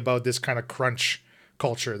reminiscent to me about this kind of crunch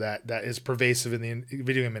culture that is pervasive in the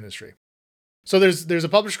video game industry. So there's a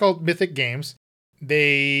publisher called Mythic Games.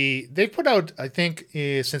 They put out, I think,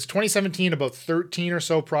 since 2017, about 13 or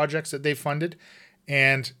so projects that they've funded,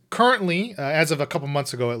 and currently, as of a couple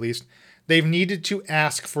months ago at least, they've needed to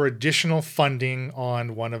ask for additional funding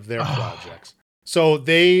on one of their projects. So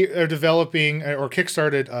they are developing or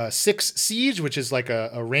kickstarted Six Siege, which is like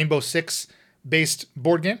a Rainbow Six based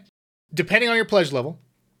board game. Depending on your pledge level,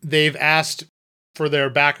 they've asked for their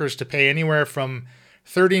backers to pay anywhere from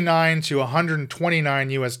 $39 to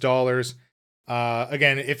 $129 US.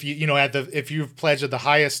 Again, if if you've pledged at the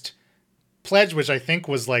highest pledge, which I think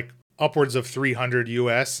was like upwards of $300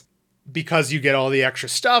 US, because you get all the extra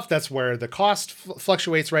stuff, that's where the cost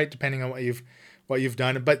fluctuates, right, depending on what you've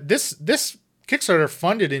done. But this Kickstarter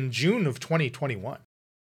funded in June of 2021.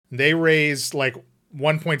 They raised like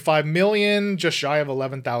 1.5 million, just shy of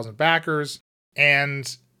 11,000 backers,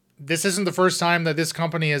 and this isn't the first time that this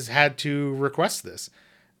company has had to request this.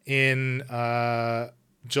 In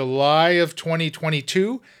July of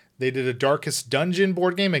 2022, they did a Darkest Dungeon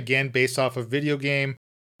board game, again based off a video game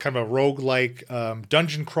kind of a roguelike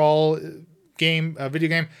dungeon crawl game, video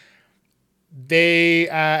game. They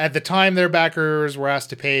at the time their backers were asked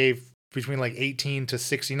to pay between like $18 to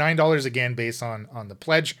 $69 again based on the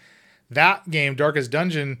pledge. That game, Darkest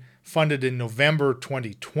Dungeon, funded in November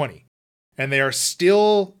 2020, and they are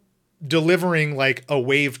still delivering like a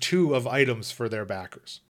wave 2 of items for their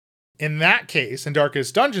backers. In that case, in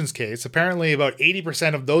Darkest Dungeon's case, apparently about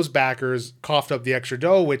 80% of those backers coughed up the extra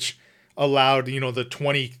dough, which allowed, the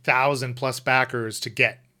 20,000 plus backers to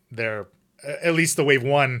get their, at least the wave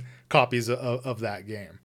 1 copies of that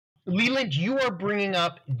game. Leland, you are bringing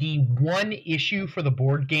up the one issue for the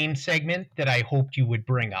board game segment that I hoped you would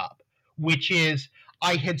bring up, which is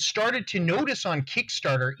I had started to notice on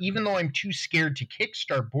Kickstarter, even though I'm too scared to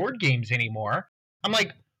kickstart board games anymore, I'm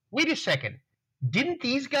like, wait a second. Didn't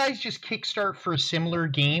these guys just kickstart for a similar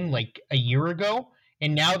game like a year ago?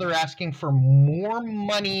 And now they're asking for more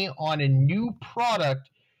money on a new product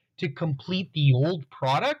to complete the old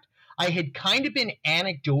product? I had kind of been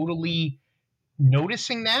anecdotally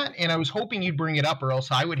noticing that, and I was hoping you'd bring it up, or else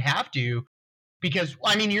I would have to, because,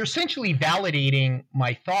 I mean, you're essentially validating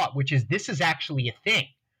my thought, which is this is actually a thing.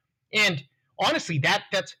 And honestly,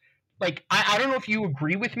 that's like, I don't know if you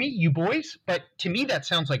agree with me, you boys, but to me that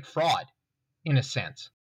sounds like fraud, in a sense.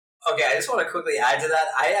 Okay, I just want to quickly add to that.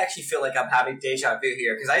 I actually feel like I'm having deja vu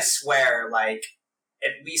here, because I swear, like,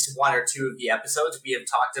 at least one or two of the episodes, we have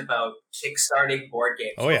talked about kickstarting board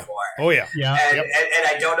games before. Oh, yeah. Yeah. And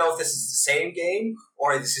I don't know if this is the same game,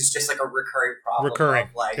 or this is just like a recurring problem.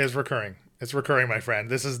 It's recurring. It's recurring, my friend.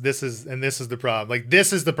 This is the problem. Like,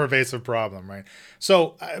 this is the pervasive problem, right?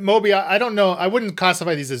 So, Moby, I don't know. I wouldn't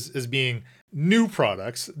classify these as being new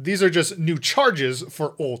products. These are just new charges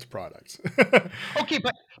for old products. Okay,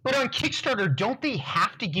 but on Kickstarter, don't they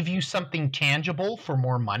have to give you something tangible for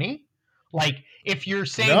more money? Like, if you're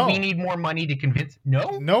saying we need more money to convince,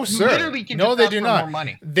 no, sir, literally can no, just they ask do for not. more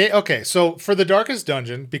money. So for the Darkest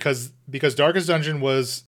Dungeon, because Darkest Dungeon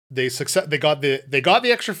was they got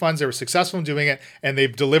the extra funds, they were successful in doing it, and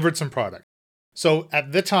they've delivered some product. So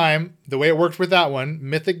at the time, the way it worked with that one,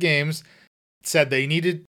 Mythic Games said they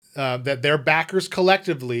needed that their backers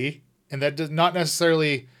collectively, and that does not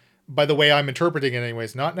necessarily, by the way I'm interpreting it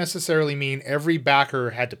anyways, not necessarily mean every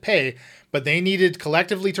backer had to pay, but they needed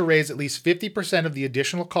collectively to raise at least 50% of the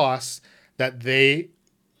additional costs that they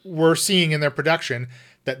were seeing in their production,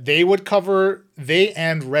 that they would cover, they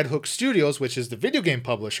and Red Hook Studios, which is the video game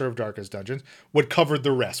publisher of Darkest Dungeons, would cover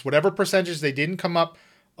the rest. Whatever percentage they didn't come up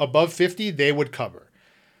above 50, they would cover.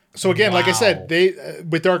 So again, like I said, they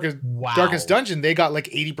with Darkest Dungeon, they got like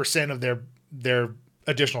 80% of their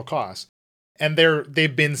additional costs. And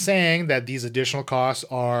they've been saying that these additional costs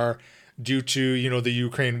are due to, the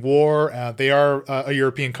Ukraine war. They are a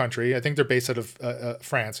European country. I think they're based out of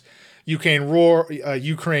France. Ukraine war,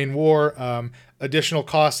 additional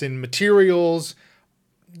costs in materials.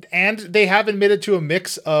 And they have admitted to a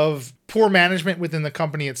mix of poor management within the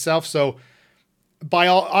company itself. So by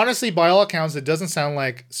all accounts, it doesn't sound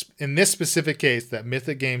like in this specific case that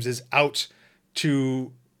Mythic Games is out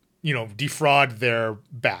to, defraud their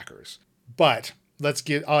backers. But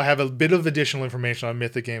I'll have a bit of additional information on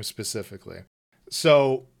Mythic Games specifically.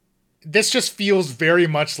 So this just feels very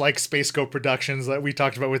much like Space Goat Productions that we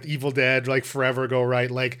talked about with Evil Dead, like forever ago, right?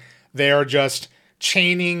 Like they are just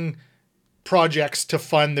chaining projects to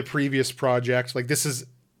fund the previous project. Like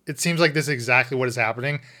it seems like this is exactly what is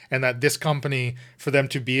happening, and that this company, for them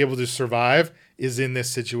to be able to survive, is in this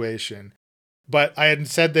situation. But I had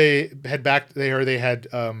said they had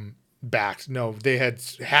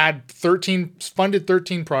funded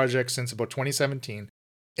 13 projects since about 2017.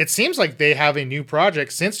 It seems like they have a new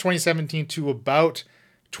project since 2017 to about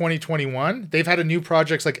 2021. They've had a new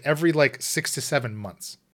project like every 6 to 7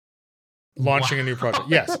 months. Launching a new project.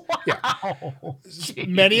 Yes. Yeah.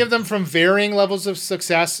 Many of them from varying levels of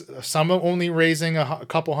success. Some are only raising a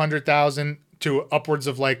couple 100,000 to upwards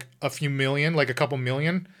of like a few million, like a couple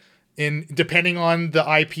million, depending on the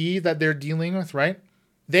IP that they're dealing with, right?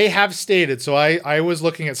 They have stated, so I was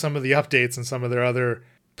looking at some of the updates and some of their other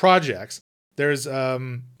projects. There's a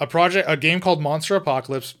game called Monster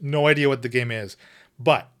Apocalypse. No idea what the game is.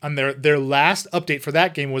 But on their last update for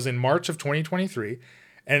that game was in March of 2023.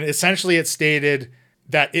 And essentially it stated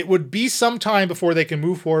that it would be some time before they can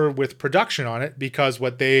move forward with production on it, because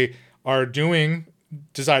what they are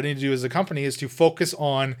deciding to do as a company is to focus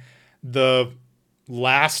on the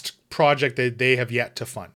last project that they have yet to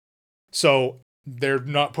fund. So they're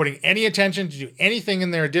not putting any attention to do anything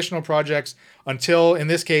in their additional projects until, in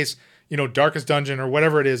this case, Darkest Dungeon or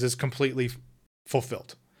whatever it is completely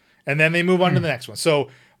fulfilled. And then they move on to the next one. So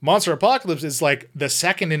Monster Apocalypse is like the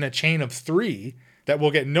second in a chain of 3 that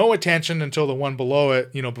will get no attention until the one below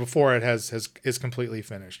it, before it is completely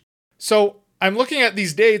finished. So I'm looking at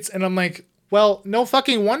these dates and I'm like, well, no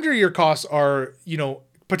fucking wonder your costs are,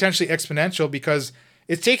 potentially exponential, because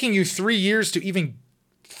it's taking you 3 years to even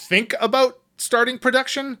think about starting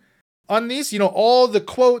production on these. All the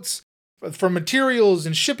quotes for materials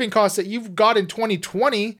and shipping costs that you've got in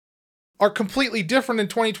 2020 are completely different in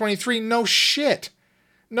 2023. No shit.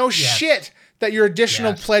 No shit that your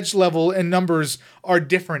additional pledge level and numbers are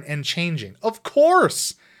different and changing. Of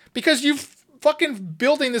course, because you've fucking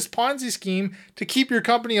building this Ponzi scheme to keep your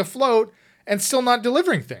company afloat and still not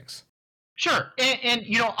delivering things. Sure. And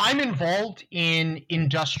I'm involved in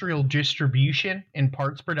industrial distribution and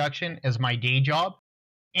parts production as my day job.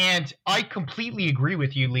 And I completely agree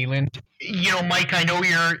with you, Leland. Mike, I know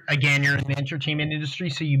you're in the entertainment industry,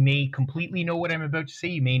 so you may completely know what I'm about to say.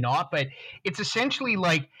 You may not, but it's essentially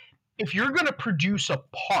like, if you're going to produce a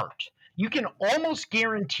part, you can almost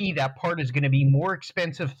guarantee that part is going to be more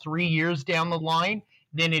expensive 3 years down the line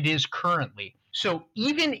than it is currently. So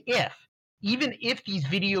even if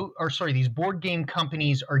these board game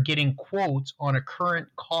companies are getting quotes on a current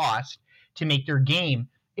cost to make their game,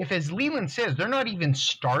 if, as Leland says, they're not even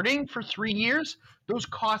starting for 3 years, those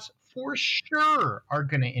costs for sure are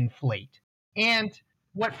going to inflate. And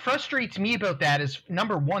what frustrates me about that is,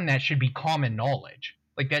 number one, that should be common knowledge.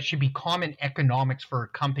 Like, that should be common economics for a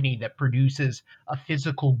company that produces a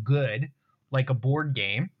physical good, like a board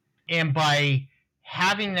game. And by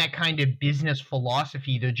having that kind of business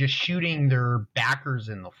philosophy, they're just shooting their backers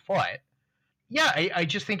in the foot. Yeah, I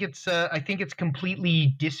just think it's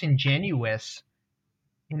completely disingenuous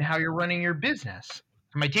in how you're running your business.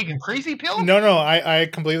 Am I taking crazy pills? No, I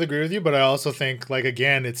completely agree with you, but I also think, like,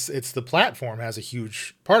 again, it's the platform has a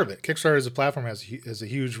huge part of it. Kickstarter as a platform has a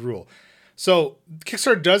huge rule. So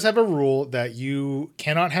Kickstarter does have a rule that you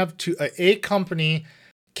cannot have a company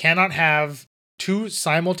cannot have two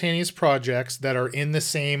simultaneous projects that are in the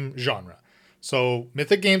same genre. So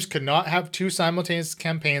Mythic Games could not have two simultaneous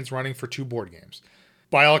campaigns running for two board games.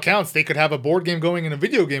 By all accounts, they could have a board game going and a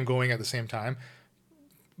video game going at the same time,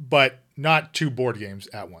 but not two board games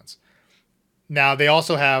at once. Now, they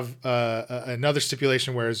also have another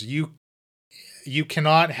stipulation, whereas you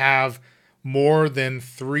cannot have more than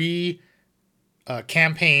 3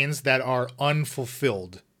 campaigns that are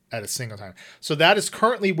unfulfilled at a single time. So that is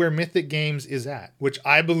currently where Mythic Games is at, which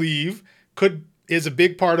I believe is a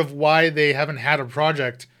big part of why they haven't had a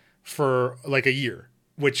project for like a year,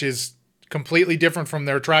 which is completely different from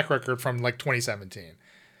their track record from like 2017.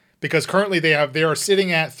 Because currently they are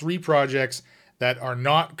sitting at 3 projects that are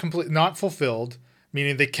not fulfilled,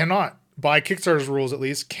 meaning they cannot, by Kickstarter's rules at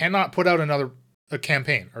least, cannot put out a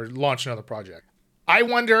campaign or launch another project. I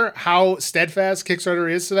wonder how steadfast Kickstarter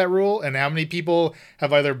is to that rule and how many people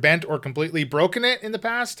have either bent or completely broken it in the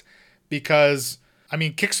past. Because, I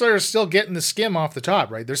mean, Kickstarter is still getting the skim off the top,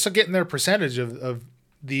 right? They're still getting their percentage of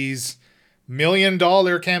these $1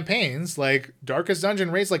 million campaigns. Like Darkest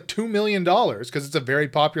Dungeon raised like $2 million because it's a very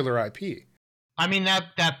popular IP. I mean,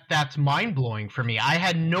 that's mind-blowing for me. I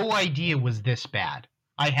had no idea it was this bad.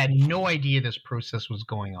 I had no idea this process was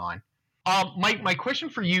going on. My question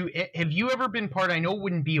for you, have you ever been part, I know it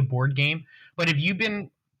wouldn't be a board game, but have you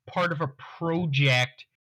been part of a project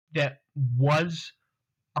that was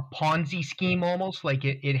a Ponzi scheme almost? Like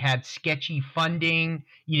it had sketchy funding,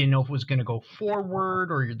 you didn't know if it was going to go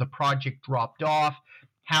forward, or the project dropped off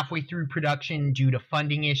halfway through production due to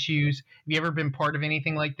funding issues? Have you ever been part of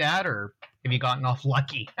anything like that, or have you gotten off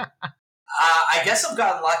lucky? I guess I've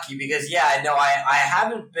gotten lucky because, I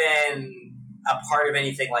haven't been a part of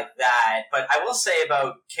anything like that. But I will say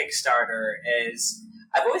about Kickstarter is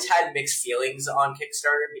I've always had mixed feelings on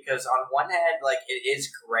Kickstarter, because on one hand, like, it is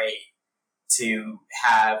great to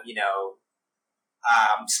have,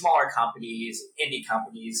 smaller companies, indie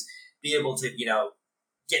companies, be able to,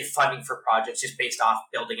 get funding for projects just based off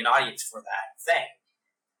building an audience for that thing.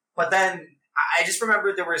 But then I just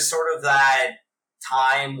remember there was sort of that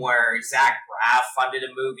time where Zach Braff funded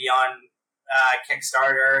a movie on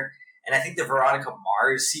Kickstarter, and I think the Veronica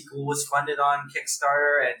Mars sequel was funded on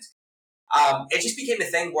Kickstarter, and it just became a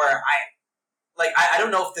thing where I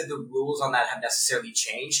don't know if the rules on that have necessarily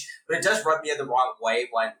changed, but it does rub me the wrong way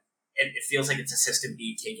when it feels like it's a system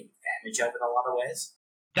being taken advantage of in a lot of ways.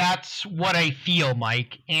 That's what I feel,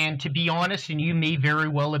 Mike. And to be honest, and you may very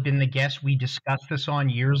well have been the guest we discussed this on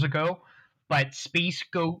years ago, but Space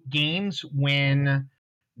Goat Games, when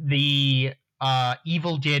the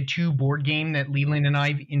Evil Dead 2 board game that Leland and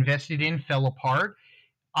I invested in fell apart,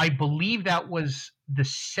 I believe that was the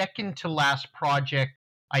second to last project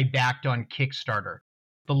I backed on Kickstarter.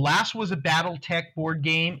 The last was a BattleTech board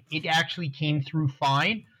game. It actually came through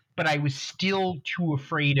fine, but I was still too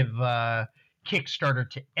afraid of Kickstarter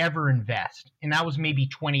to ever invest. And that was maybe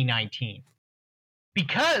 2019.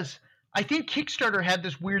 Because I think Kickstarter had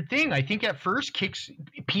this weird thing. I think at first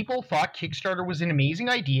people thought Kickstarter was an amazing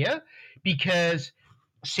idea because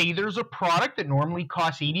say there's a product that normally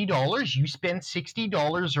costs $80, you spend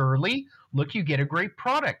 $60 early, look, you get a great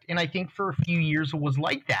product. And I think for a few years it was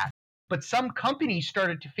like that. But some companies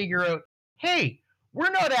started to figure out, hey,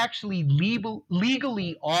 we're not actually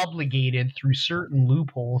legally obligated through certain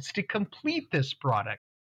loopholes to complete this product.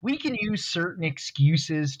 We can use certain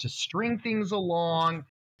excuses to string things along,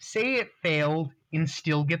 say it failed, and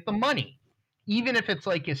still get the money, even if it's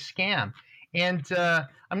like a scam. And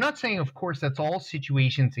I'm not saying, of course, that's all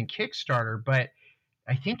situations in Kickstarter, but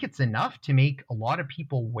I think it's enough to make a lot of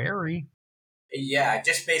people wary. Yeah,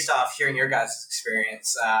 just based off hearing your guys'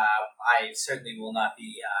 experience, I certainly will not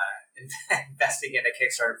be investing in a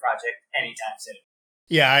Kickstarter project anytime soon.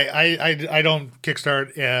 Yeah, I don't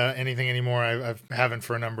kickstart anything anymore. I haven't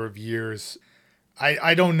for a number of years.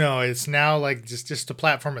 I don't know. It's now like just the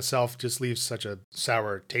platform itself just leaves such a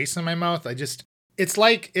sour taste in my mouth. It's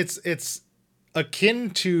like it's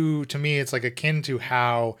akin to me. It's like akin to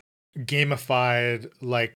how gamified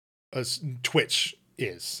like Twitch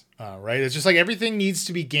is, right? It's just like everything needs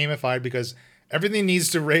to be gamified because everything needs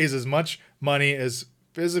to raise as much money as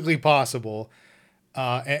physically possible.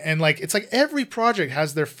 And like it's like every project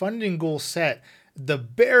has their funding goal set the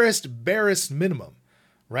barest minimum,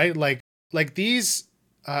 right? Like these,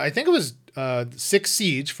 I think it was Six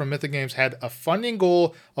Siege from Mythic Games had a funding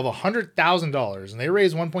goal of $100,000 and they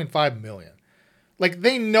raised 1.5 million. Like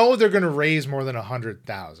they know they're going to raise more than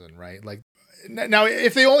 100,000, right? Like now,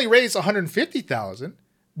 if they only raised 150,000,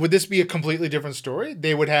 would this be a completely different story?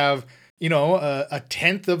 They would have, a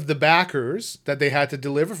tenth of the backers that they had to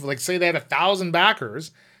deliver for. Like, say they had 1,000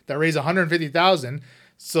 backers that raised 150,000,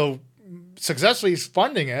 so successfully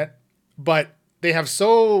funding it, but they have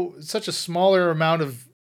such a smaller amount of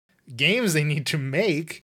games they need to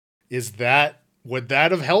make. Would that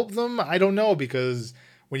have helped them? I don't know, because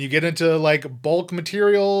when you get into like bulk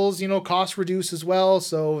materials, costs reduce as well.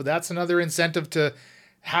 So that's another incentive to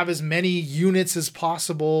have as many units as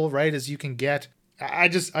possible, right, as you can get. I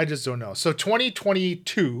just don't know. So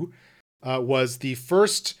 2022 was the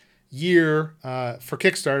first year for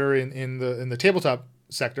Kickstarter in the tabletop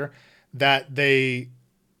sector that they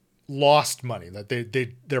lost money, that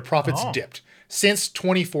their profits dipped since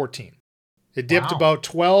 2014. It dipped about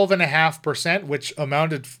 12.5%, which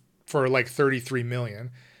amounted for like 33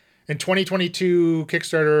 million. In 2022,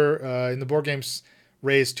 Kickstarter in the board games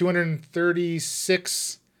raised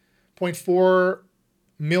 236.4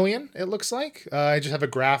 million, it looks like. I just have a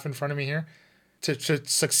graph in front of me here. To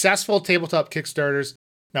successful tabletop Kickstarters.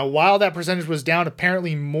 Now, while that percentage was down,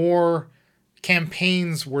 apparently more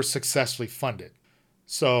campaigns were successfully funded.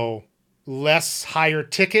 So less higher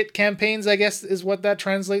ticket campaigns, I guess, is what that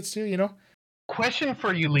translates to, Question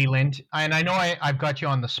for you, Leland, and I know I've got you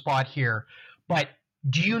on the spot here, but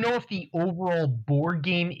do you know if the overall board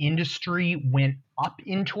game industry went up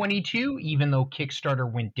in 22, even though Kickstarter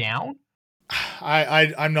went down?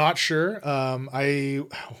 I'm not sure. I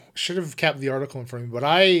should have kept the article in front of me, but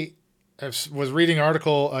I was reading an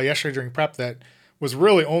article yesterday during prep that was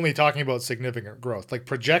really only talking about significant growth. Like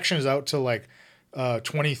projections out to like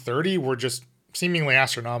 2030 were just seemingly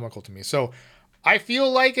astronomical to me. So I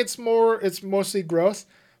feel like it's mostly growth.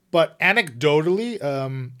 But anecdotally,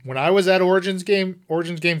 when I was at Origins Game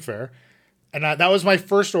Fair, and that was my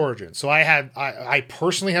first Origin, so I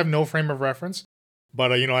personally have no frame of reference.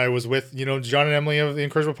 But I was with John and Emily of the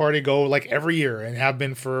Incorrigible Party go like every year and have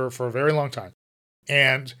been for a very long time,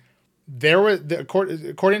 and there was,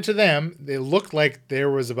 according to them, it looked like there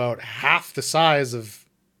was about half the size of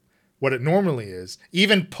what it normally is,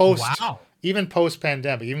 even post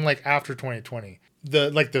pandemic, even like after 2020.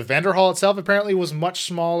 The vendor hall itself apparently was much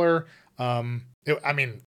smaller. I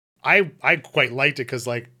quite liked it because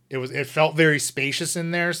like it felt very spacious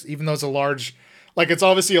in there, even though it's a large. Like, it's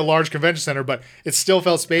obviously a large convention center, but it still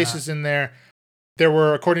felt spacious in there. There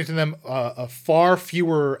were, according to them, far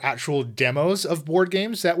fewer actual demos of board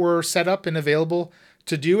games that were set up and available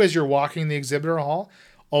to do as you're walking the exhibitor hall.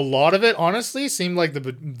 A lot of it, honestly, seemed like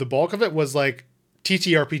the bulk of it was like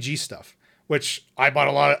TTRPG stuff, which I bought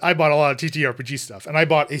a lot of TTRPG stuff, and I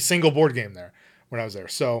bought a single board game there when I was there.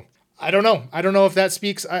 So I don't know. I don't know if that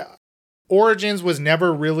speaks. Origins was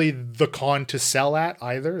never really the con to sell at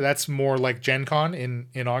either. That's more like Gen Con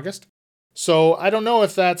in August. So I don't know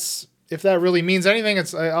if that really means anything.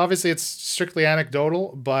 It's obviously it's strictly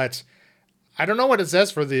anecdotal, but I don't know what it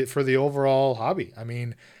says for the overall hobby. I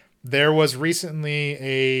mean, there was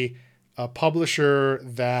recently a publisher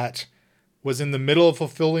that was in the middle of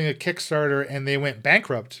fulfilling a Kickstarter and they went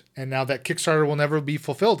bankrupt, and now that Kickstarter will never be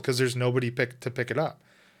fulfilled because there's nobody to pick it up.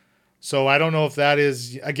 So I don't know if that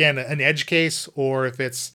is, again, an edge case or if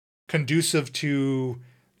it's conducive to,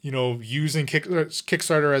 using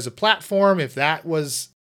Kickstarter as a platform, if that was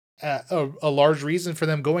a large reason for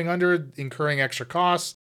them going under, incurring extra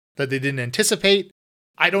costs that they didn't anticipate.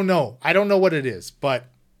 I don't know. I don't know what it is, but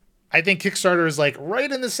I think Kickstarter is like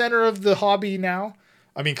right in the center of the hobby now.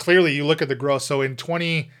 I mean, clearly you look at the growth. So in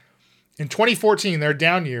 2014, their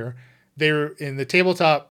down year, they were in the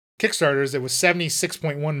tabletop Kickstarters, it was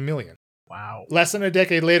 76.1 million. Wow. Less than a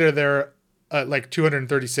decade later, they're like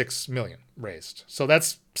 236 million raised. So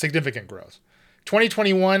that's significant growth.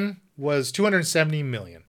 2021 was 270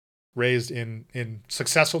 million raised in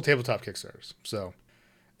successful tabletop Kickstarters. So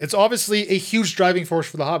it's obviously a huge driving force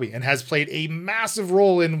for the hobby and has played a massive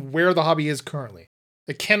role in where the hobby is currently.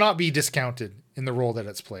 It cannot be discounted in the role that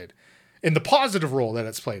it's played, in the positive role that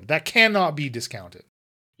it's played. That cannot be discounted.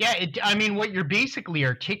 Yeah, I mean, what you're basically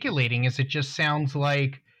articulating is it just sounds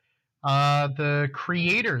like the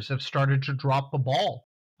creators have started to drop the ball.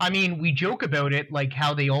 I mean, we joke about it like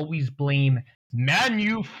how they always blame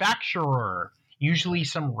manufacturer, usually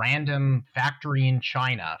some random factory in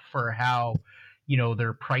China, for how,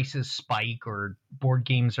 their prices spike or board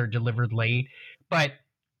games are delivered late. But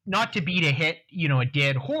not to beat a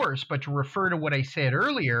dead horse, but to refer to what I said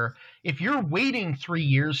earlier, if you're waiting 3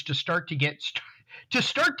 years to start to get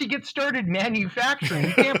started manufacturing,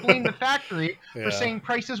 you can't blame the factory for saying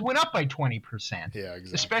prices went up by 20%. Yeah,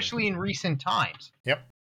 exactly. Especially in recent times. Yep.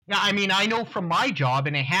 Now, I mean, I know from my job,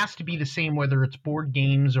 and it has to be the same whether it's board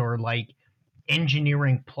games or like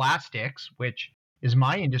engineering plastics, which is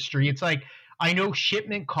my industry. It's like, I know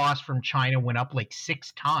shipment costs from China went up like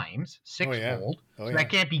 6 times, sixfold. Oh, so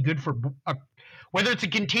that can't be good for whether it's a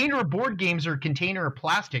container of board games or a container of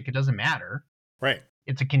plastic. It doesn't matter. Right.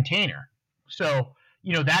 It's a container. So,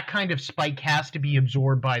 that kind of spike has to be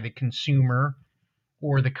absorbed by the consumer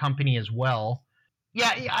or the company as well.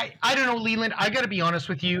 Yeah, I don't know, Leland. I got to be honest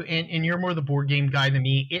with you, and you're more the board game guy than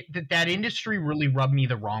me. That industry really rubbed me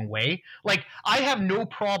the wrong way. Like, I have no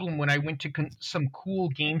problem when I went to some cool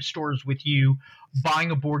game stores with you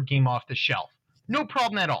buying a board game off the shelf. No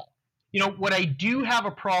problem at all. What I do have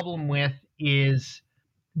a problem with is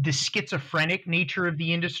the schizophrenic nature of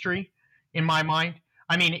the industry, in my mind.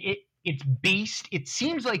 I mean, it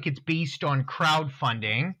seems like it's based on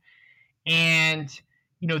crowdfunding, and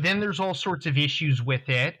then there's all sorts of issues with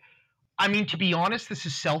it. I mean, to be honest, this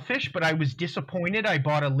is selfish, but I was disappointed. I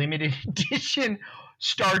bought a limited edition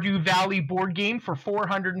Stardew Valley board game for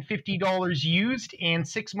 $450 used, and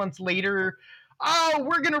 6 months later,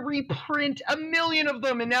 we're going to reprint 1 million of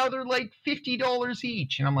them, and now they're like $50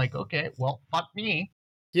 each. And I'm like, okay, well, fuck me.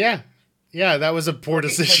 Yeah, that was a poor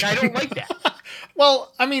decision. Like, I don't like that.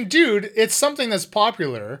 Well, I mean, dude, it's something that's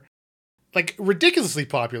popular. Like, ridiculously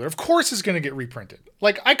popular. Of course it's going to get reprinted.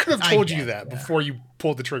 Like, I could have told you that before you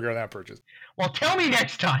pulled the trigger on that purchase. Well, tell me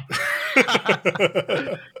next time.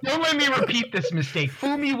 Don't let me repeat this mistake.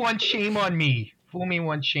 Fool me once, shame on me. Fool me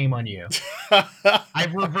once, shame on you.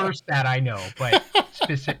 I've reversed that, I know, but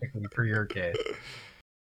specifically for your case.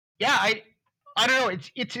 Yeah, I don't know.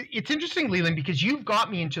 It's interesting, Leland, because you've got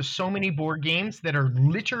me into so many board games that are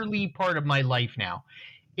literally part of my life now.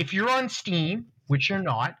 If you're on Steam, which you're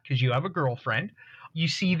not because you have a girlfriend, you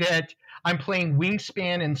see that I'm playing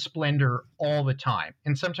Wingspan and Splendor all the time,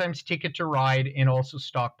 and sometimes Ticket to Ride and also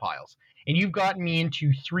Stockpiles. And you've gotten me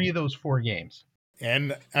into 3 of those 4 games.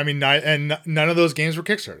 And I mean, none of those games were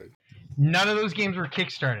Kickstarted. None of those games were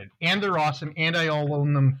Kickstarted, and they're awesome, and I all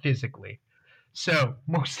own them physically. So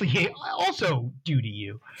mostly also due to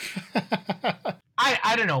you.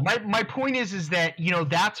 I don't know. My point is that,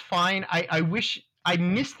 that's fine. I wish I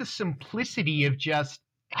miss the simplicity of just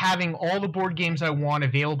having all the board games I want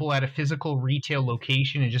available at a physical retail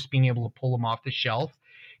location and just being able to pull them off the shelf.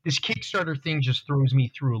 This Kickstarter thing just throws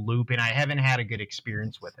me through a loop, and I haven't had a good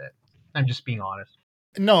experience with it. I'm just being honest.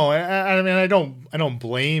 No, I mean, I don't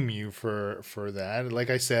blame you for that. Like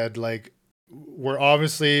I said, like we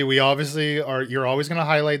obviously are. You're always going to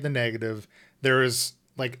highlight the negative. There is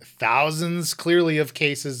like thousands clearly of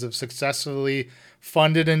cases of successfully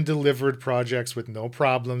funded and delivered projects with no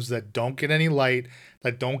problems that don't get any light,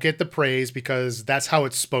 that don't get the praise, because that's how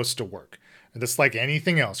it's supposed to work. And it's like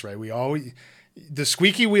anything else, right? The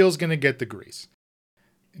squeaky wheel is going to get the grease.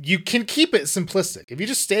 You can keep it simplistic. If you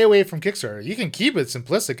just stay away from Kickstarter, you can keep it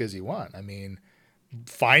simplistic as you want. I mean,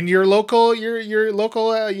 find your local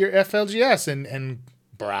FLGS and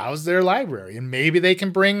browse their library, and maybe they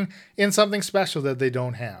can bring in something special that they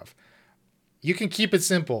don't have. You can keep it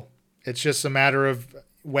simple. It's just a matter of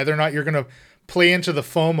whether or not you're going to play into the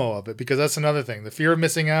FOMO of it, because that's another thing. The fear of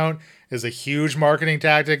missing out is a huge marketing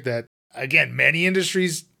tactic that, again, many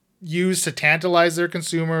industries use to tantalize their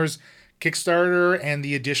consumers. Kickstarter and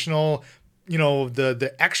the additional,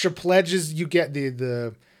 the extra pledges you get,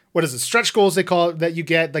 the what is it, stretch goals they call it, that you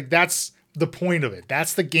get, like, that's the point of it.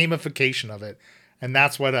 That's the gamification of it. And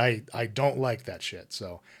that's what I don't like, that shit.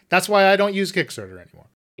 So that's why I don't use Kickstarter anymore.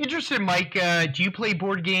 Interested, Mike, do you play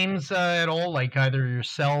board games at all, like either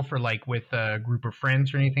yourself or like with a group of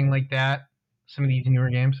friends or anything like that? Some of these newer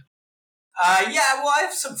games? Yeah, well, I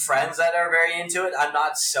have some friends that are very into it. I'm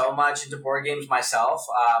not so much into board games myself.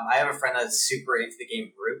 I have a friend that's super into the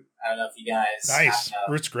game Root. I don't know if you guys... Nice.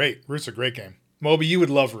 Root's great. Root's a great game. Moby, you would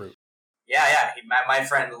love Root. Yeah. My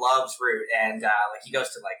friend loves Root, and he goes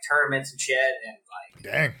to like tournaments and shit, and like...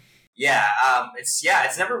 Dang. Yeah,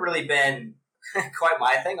 it's never really been quite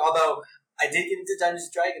my thing. Although I did get into Dungeons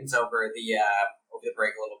and Dragons over the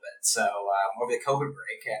break a little bit, so over the COVID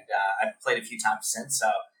break, and I've played a few times since. So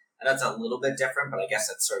I know it's a little bit different, but I guess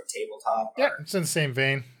that's sort of tabletop. Yeah, it's in the same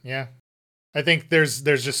vein. Yeah, I think there's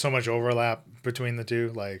just so much overlap between the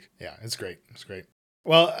two. Like, yeah, it's great. It's great.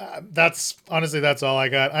 Well, that's all I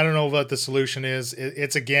got. I don't know what the solution is.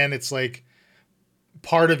 It's like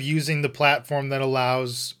part of using the platform that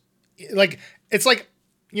allows, like, it's like,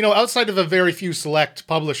 outside of a very few select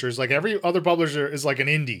publishers, like every other publisher is like an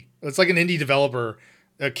indie. It's like an indie developer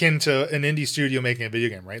akin to an indie studio making a video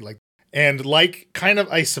game, right? Like, and like kind of,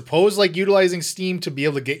 I suppose, like utilizing Steam to be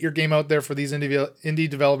able to get your game out there for these indie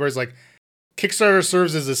developers. Like, Kickstarter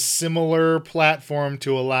serves as a similar platform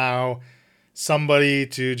to allow somebody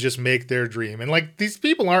to just make their dream. And like, these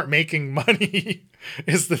people aren't making money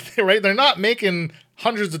is the thing, right? They're not making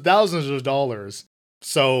hundreds of thousands of dollars.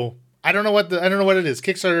 So I don't know what it is.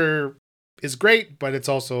 Kickstarter is great, but it's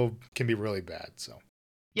also can be really bad. So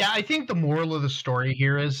yeah, I think the moral of the story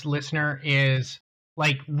here is, listener, is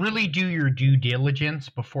like really do your due diligence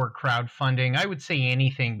before crowdfunding. I would say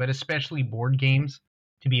anything, but especially board games,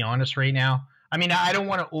 to be honest right now. I mean, I don't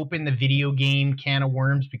want to open the video game can of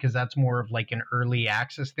worms because that's more of like an early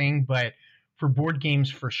access thing, but for board games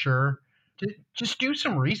for sure, just do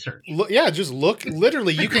some research. Just look.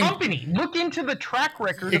 Literally, you can look into the track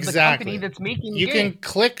record of the company that's making the game. You can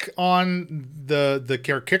click on the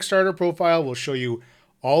Kickstarter profile. Will show you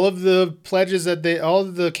all of the pledges all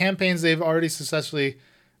of the campaigns they've already successfully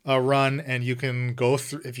run, and you can go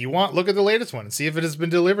through, if you want, look at the latest one and see if it has been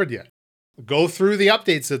delivered yet. Go through the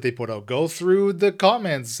updates that they put out. Go through the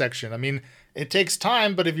comments section. I mean, it takes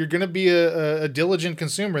time, but if you're going to be a diligent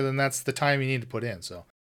consumer, then that's the time you need to put in. So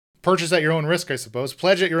purchase at your own risk, I suppose.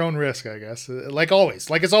 Pledge at your own risk, I guess. Like always.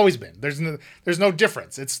 Like it's always been. There's no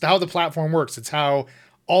difference. It's how the platform works. It's how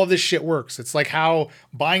all of this shit works. It's like how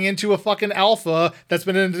buying into a fucking alpha that's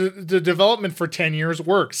been in development for 10 years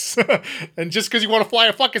works. And just because you want to fly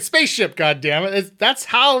a fucking spaceship, goddammit, that's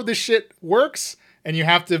how this shit works. And you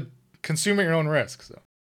have to consume at your own risk. So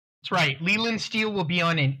that's right. Leland Steel will be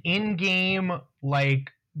on an in-game like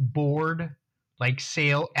board, like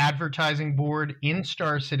sale advertising board in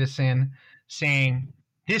Star Citizen saying,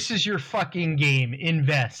 "This is your fucking game.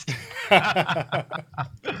 Invest."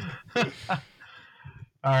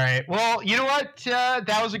 All right. Well, you know what?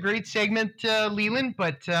 That was a great segment, Leland,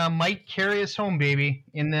 but Mike, carry us home, baby,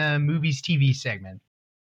 in the movies TV segment.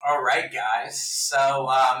 All right, guys. So,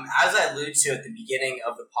 as I alluded to at the beginning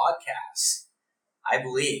of the podcast, I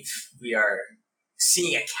believe we are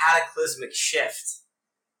seeing a cataclysmic shift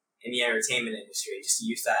in the entertainment industry, just to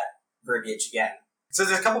use that verbiage again. So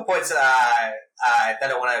there's a couple points that I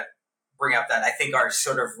want to bring up that I think are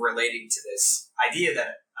sort of relating to this idea that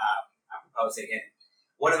I'm proposing. And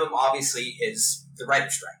one of them, obviously, is the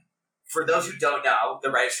writer's strike. For those who don't know, the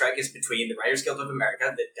writer's strike is between the Writers Guild of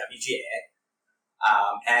America, the WGA,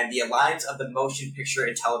 and the Alliance of the Motion Picture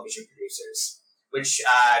and Television Producers, which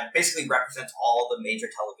basically represents all the major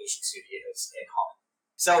television studios in Hollywood.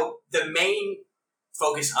 So the main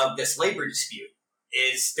focus of this labor dispute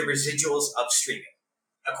is the residuals of streaming.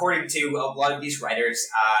 According to a lot of these writers,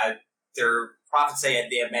 their profits they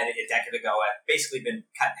had made a decade ago have basically been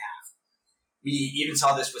cut in half. We even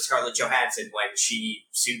saw this with Scarlett Johansson when she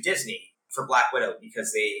sued Disney for Black Widow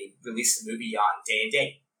because they released the movie on day and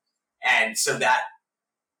date. And so that,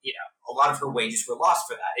 a lot of her wages were lost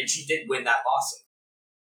for that. And she did win that lawsuit.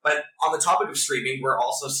 But on the topic of streaming, we're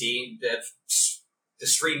also seeing the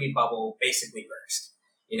streaming bubble basically burst.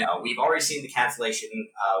 We've already seen the cancellation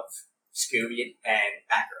of Scooby and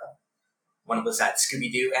Batgirl. One was that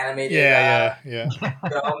Scooby-Doo animated Yeah.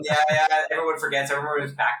 film. Yeah. Everyone forgets. Everyone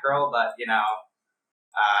remembers Batgirl, but,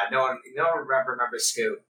 no one remembers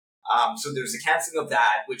Scoob. So there was the canceling of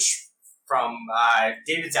that, which from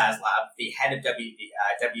David Zaslav, the head of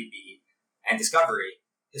WB and Discovery,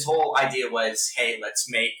 his whole idea was, hey, let's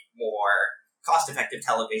make more cost-effective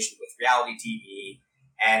television with reality TV,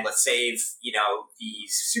 and let's save,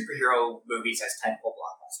 these superhero movies as tentpole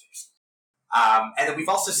blockbusters. And then we've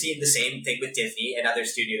also seen the same thing with Disney and other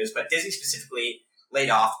studios, but Disney specifically laid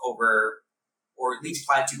off over, or at least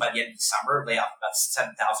planned to by the end of the summer, lay off about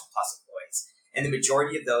 7,000 plus employees. And the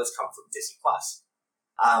majority of those come from Disney Plus.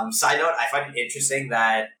 Side note, I find it interesting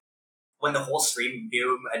that when the whole streaming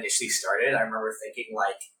boom initially started, I remember thinking,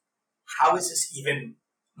 how is this even,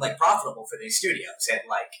 profitable for these studios? And,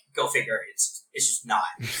 go figure, it's just not.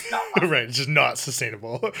 It's not right, it's just not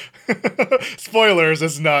sustainable. Spoilers,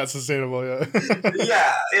 it's not sustainable, yeah.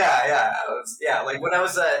 Yeah. When I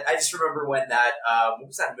was, I just remember when that, what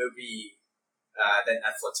was that movie, that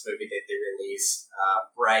Netflix movie that they released,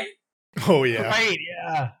 Bright. Oh, yeah. Right,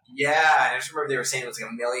 yeah. Yeah, and I just remember they were saying it was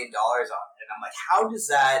 $1 million on it, and I'm like, how does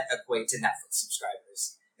that equate to Netflix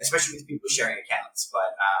subscribers? Especially with people sharing accounts.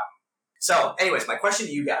 But, so, anyways, my question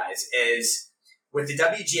to you guys is, with the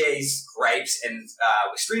WGA's gripes and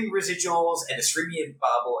with streaming residuals and the streaming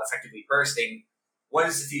bubble effectively bursting, what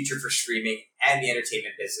is the future for streaming and the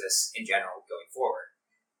entertainment business in general going forward?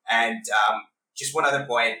 And just one other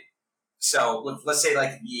point. So let's say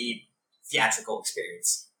the theatrical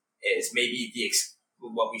experience is maybe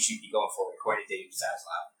what we should be going forward, according to David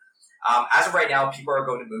Zaslav. As of right now, people are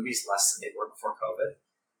going to movies less than they were before COVID.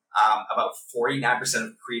 About 49%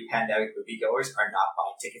 of pre-pandemic moviegoers are not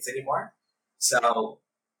buying tickets anymore. So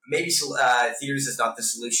maybe theaters is not the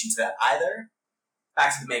solution to that either.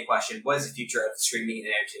 Back to the main question, what is the future of the streaming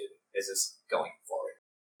and entertainment business going forward?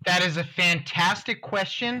 That is a fantastic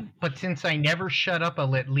question, but since I never shut up, I'll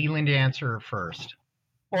let Leland answer first.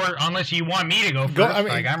 Or unless you want me to go first. I'm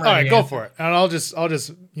ready. All right, go for it. And I'll just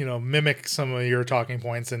mimic some of your talking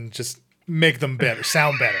points and just make them better,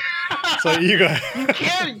 sound better. So you go. You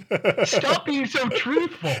can't stop being so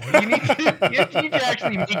truthful. You need to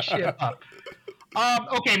actually make shit up.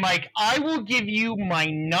 Okay, Mike, I will give you my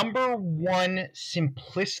number one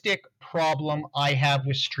simplistic problem I have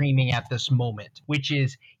with streaming at this moment, which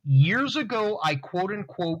is years ago, I quote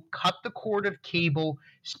unquote cut the cord of cable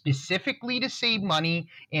specifically to save money.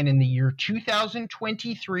 And in the year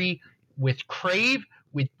 2023, with Crave,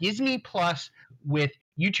 with Disney Plus, with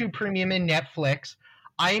YouTube Premium and Netflix,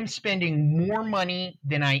 I am spending more money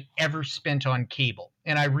than I ever spent on cable.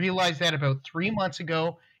 And I realized that about 3 months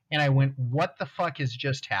ago. And I went, what the fuck has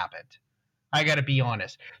just happened? I got to be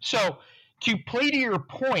honest. So to play to your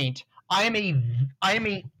point, I am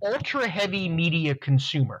a ultra heavy media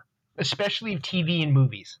consumer, especially of TV and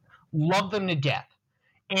movies. Love them to death.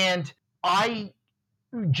 And I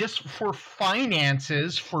just for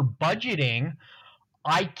finances, for budgeting,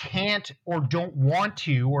 I can't or don't want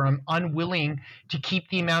to, or I'm unwilling to keep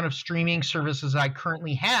the amount of streaming services I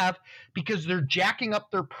currently have because they're jacking up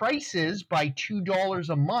their prices by $2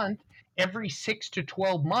 a month every 6 to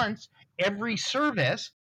 12 months, every service.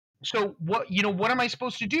 So what am I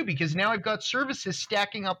supposed to do? Because now I've got services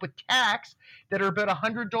stacking up with tax that are about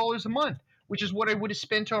 $100 a month, which is what I would have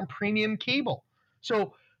spent on premium cable.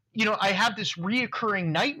 So I have this reoccurring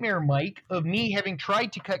nightmare, Mike, of me having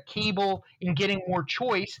tried to cut cable and getting more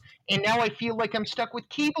choice, and now I feel like I'm stuck with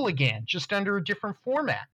cable again, just under a different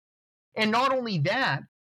format. And not only that,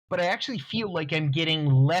 but I actually feel like I'm getting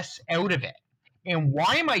less out of it. And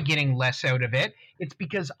why am I getting less out of it? It's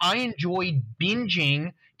because I enjoyed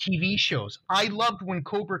binging TV shows. I loved when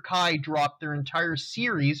Cobra Kai dropped their entire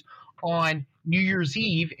series on New Year's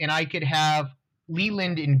Eve, and I could have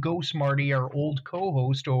Leland and Ghost Marty, our old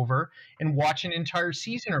co-host, over and watch an entire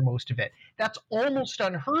season or most of it. That's almost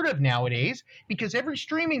unheard of nowadays because every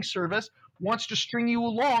streaming service wants to string you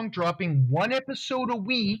along, dropping one episode a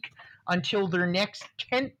week until their next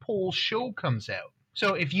tentpole show comes out.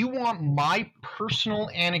 So if you want my personal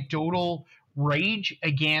anecdotal rage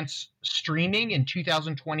against streaming in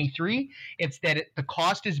 2023, it's that the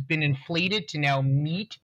cost has been inflated to now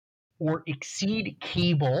meet or exceed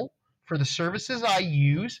cable for the services I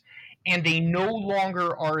use, and they no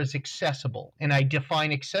longer are as accessible. And I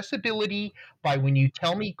define accessibility by when you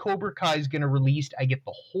tell me Cobra Kai is going to release, I get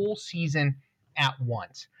the whole season at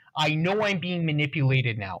once. I know I'm being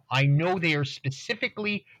manipulated now. I know they are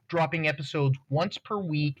specifically dropping episodes once per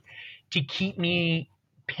week to keep me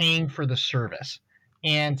paying for the service.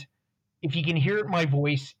 And if you can hear it in my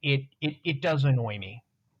voice, it does annoy me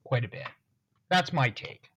quite a bit. That's my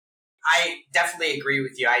take. I definitely agree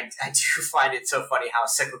with you. I do find it so funny how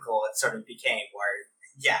cyclical it sort of became, where,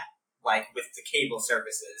 yeah, like with the cable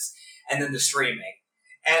services and then the streaming.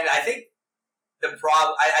 And I think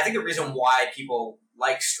I think the reason why people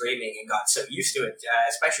like streaming and got so used to it,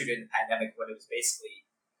 especially during the pandemic when it was basically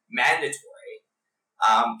mandatory,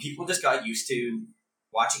 people just got used to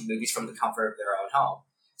watching movies from the comfort of their own home.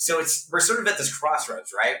 So we're sort of at this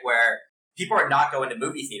crossroads, right, where people are not going to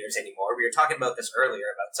movie theaters anymore. We were talking about this earlier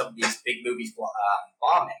about some of these big movies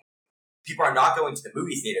bombing. People are not going to the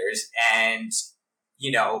movie theaters, and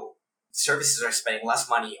services are spending less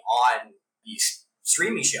money on these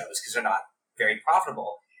streaming shows because they're not very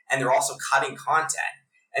profitable, and they're also cutting content.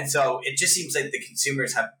 And so it just seems like the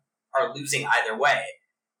consumers are losing either way.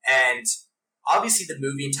 And obviously the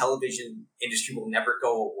movie and television industry will never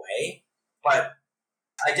go away, but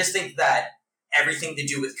I just think that everything to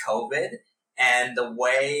do with COVID and the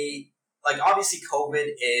way, like, obviously COVID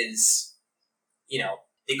is,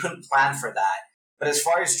 they couldn't plan for that. But as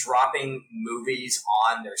far as dropping movies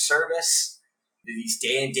on their service, these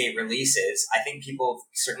day-and-date releases, I think people have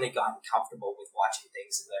certainly gotten comfortable with watching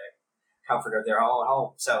things in the comfort of their own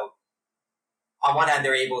home. So on one hand,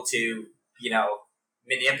 they're able to,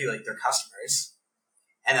 manipulate their customers.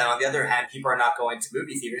 And then on the other hand, people are not going to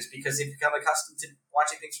movie theaters because they've become accustomed to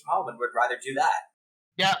watching things from home and would rather do that.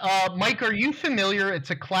 Yeah, Mike, are you familiar? It's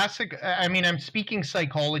a classic. I mean, I'm speaking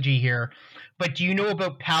psychology here, but do you know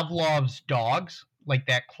about Pavlov's dogs, like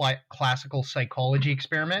that classical psychology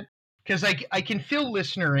experiment? Because I can fill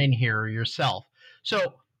listener in here yourself.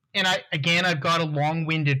 So, and I've got a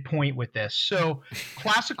long-winded point with this. So,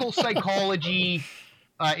 classical psychology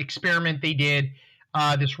experiment they did.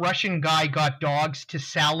 This Russian guy got dogs to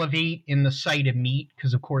salivate in the sight of meat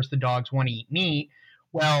because, of course, the dogs want to eat meat.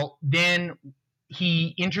 Well, then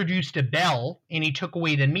he introduced a bell and he took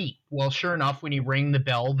away the meat. Well, sure enough, when he rang the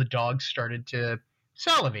bell, the dogs started to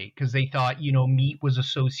salivate because they thought, meat was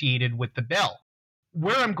associated with the bell.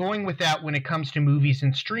 Where I'm going with that when it comes to movies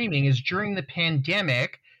and streaming is during the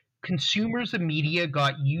pandemic, consumers of media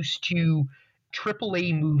got used to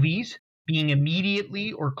AAA movies being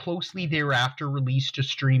immediately or closely thereafter released to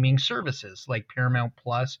streaming services like Paramount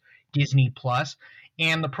Plus, Disney Plus.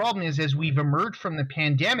 And the problem is, as we've emerged from the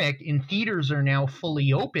pandemic and theaters are now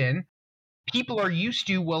fully open, people are used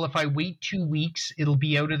to, well, if I wait 2 weeks, it'll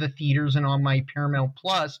be out of the theaters and on my Paramount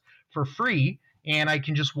Plus for free, and I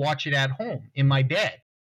can just watch it at home in my bed.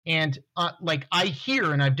 And I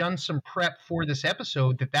hear, and I've done some prep for this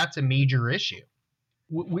episode, that that's a major issue.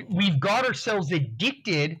 We've got ourselves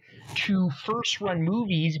addicted to first run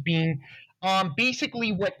movies being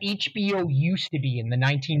basically what HBO used to be in the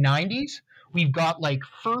 1990s. We've got like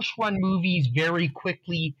first run movies very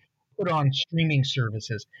quickly put on streaming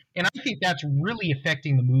services. And I think that's really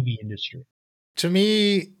affecting the movie industry. To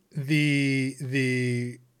me,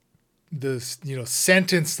 the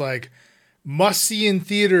sentence like must see in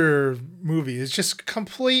theater movie is just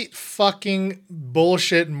complete fucking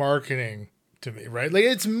bullshit marketing to me, right? Like,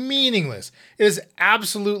 it's meaningless. It is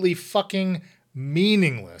absolutely fucking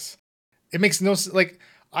meaningless. It makes no sense. Like,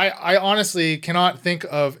 I honestly cannot think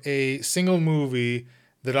of a single movie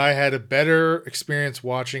that I had a better experience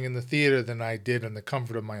watching in the theater than I did in the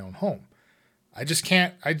comfort of my own home. I just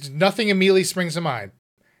can't. Nothing immediately springs to mind,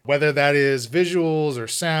 whether that is visuals or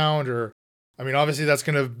sound or, I mean, obviously that's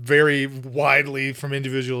going to vary widely from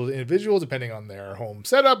individual to individual depending on their home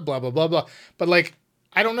setup, blah, blah, blah, blah. But like,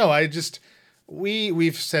 I don't know.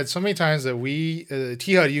 We've said so many times that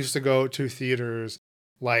T-Hud used to go to theaters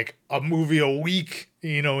like a movie a week,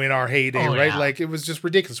 in our heyday, right? Yeah. Like, it was just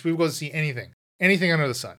ridiculous. We would go to see anything under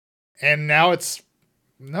the sun. And now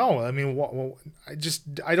I mean,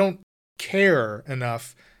 I don't care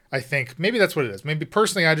enough. I think maybe that's what it is. Maybe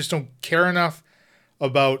personally, I just don't care enough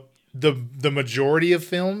about the majority of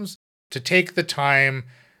films to take the time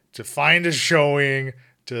to find a showing,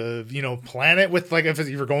 to, plan it with, like, if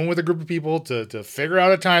you're going with a group of people, to figure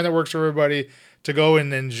out a time that works for everybody, to go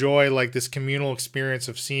and enjoy like this communal experience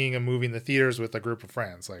of seeing a movie in the theaters with a group of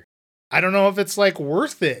friends. Like, I don't know if it's like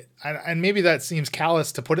worth it. And maybe that seems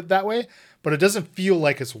callous to put it that way, but it doesn't feel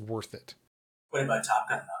like it's worth it. What about Top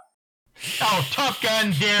Gun though? Oh, Top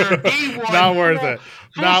Gun there, day one. Not worth it.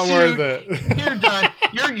 Not worth it. You're done.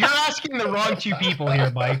 You're asking the wrong two people here,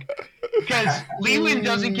 Mike. Because Leland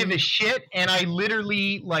doesn't give a shit, and I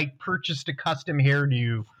literally purchased a custom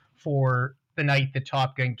hairdo for the night that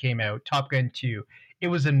Top Gun came out, Top Gun 2. It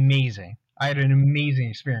was amazing. I had an amazing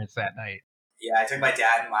experience that night. Yeah, I took my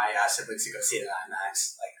dad and my siblings to go see it at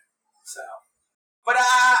IMAX. But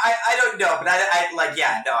I don't know. But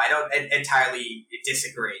I don't entirely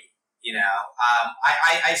disagree. You know,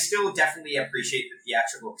 I still definitely appreciate the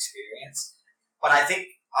theatrical experience, but I think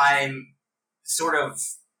I'm sort of,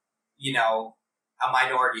 you know, a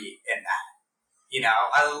minority in that. You know,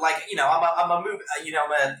 I like, you know, I'm a movie, you know,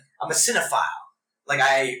 I'm a cinephile. Like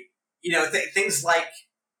things like,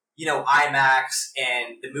 you know, IMAX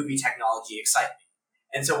and the movie technology excite me.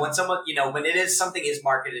 And so when someone, you know, when something is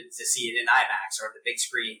marketed to see it in IMAX or the big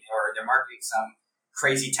screen, or they're marketing some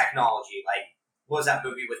crazy technology, like, what was that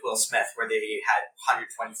movie with Will Smith where they had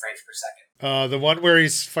 120 frames per second? The one where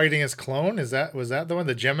he's fighting his clone, was that the one,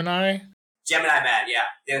 the Gemini? Gemini Man,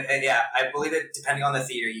 yeah. I believe it. Depending on the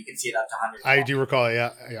theater, you can see it up to 100. I do recall it.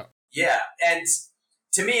 Yeah, and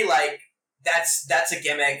to me, like, that's a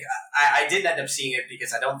gimmick. I didn't end up seeing it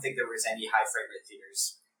because I don't think there was any high frame rate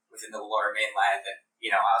theaters within the lower mainland, and you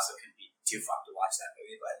know, I also couldn't be too fucked to watch that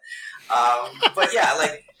movie. But yeah,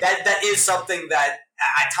 like that is something that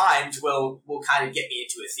at times will kind of get me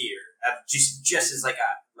into a theater, just as like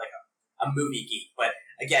a movie geek. But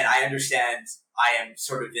again, I understand I am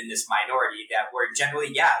sort of in this minority that where generally,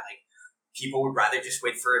 like, people would rather just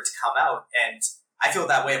wait for it to come out, and I feel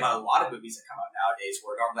that way about a lot of movies that come out nowadays,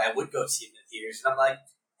 where normally I would go see them in the theaters, and I'm like,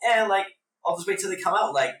 like, I'll just wait till they come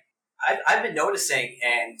out. Like, I've been noticing,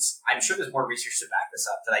 and I'm sure there's more research to back this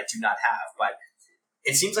up that I do not have, but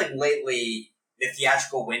it seems like lately the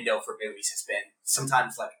theatrical window for movies has been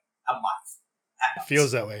sometimes like a month. It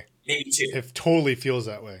feels that way. Maybe 2. It totally feels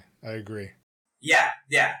that way. I agree. Yeah.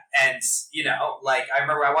 And, you know, like, I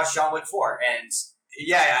remember I watched John Wick 4, and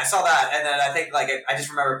yeah, I saw that, and then I think, like, I just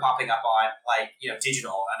remember popping up on, like, you know,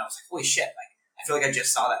 digital, and I was like, holy shit, like, I feel like I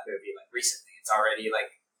just saw that movie, like, recently. It's already, like,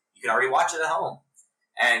 you can already watch it at home.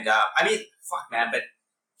 And, I mean, fuck, man, but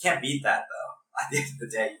can't beat that, though. At the end of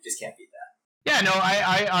the day, you just can't beat that. Yeah, no,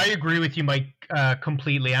 I agree with you, Mike,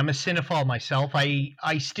 completely. I'm a cinephile myself.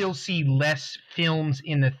 I still see less films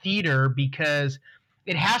in the theater because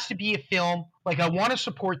it has to be a film. Like, I want to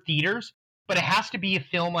support theaters, but it has to be a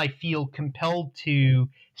film I feel compelled to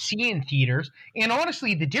see in theaters. And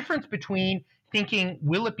honestly, the difference between thinking,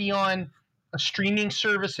 will it be on a streaming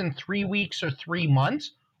service in 3 weeks or 3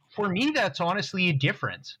 months? For me, that's honestly a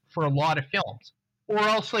difference for a lot of films. Or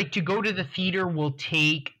else, like, to go to the theater will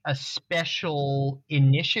take a special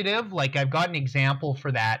initiative. Like, I've got an example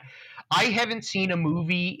for that. I haven't seen a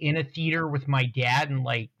movie in a theater with my dad in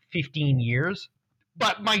like 15 years.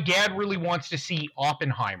 But my dad really wants to see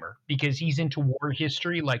Oppenheimer because he's into war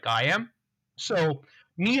history like I am. So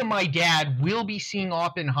me and my dad will be seeing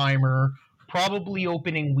Oppenheimer probably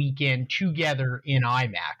opening weekend together in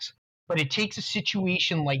IMAX. But it takes a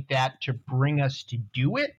situation like that to bring us to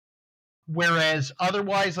do it. Whereas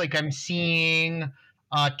otherwise, like, I'm seeing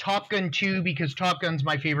Top Gun 2 because Top Gun's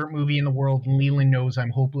my favorite movie in the world, and Leland knows I'm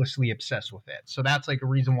hopelessly obsessed with it. So that's like a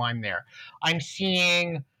reason why I'm there. I'm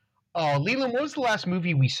seeing Leland, what was the last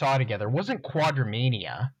movie we saw together? It wasn't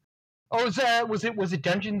Quadromania. Oh, was it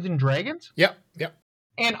Dungeons and Dragons? Yep.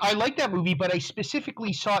 And I like that movie, but I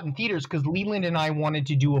specifically saw it in theaters because Leland and I wanted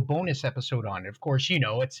to do a bonus episode on it. Of course, you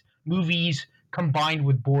know, it's movies combined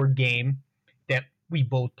with board game that we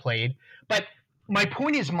both played. But my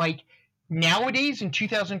point is, Mike, nowadays in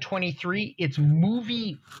 2023, it's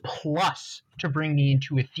movie plus to bring me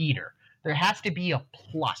into a theater. There has to be a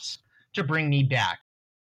plus to bring me back.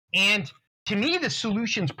 And to me, the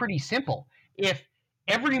solution's pretty simple. If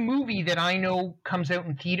every movie that I know comes out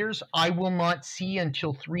in theaters, I will not see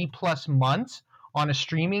until 3+ months on a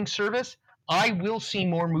streaming service, I will see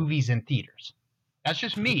more movies in theaters. That's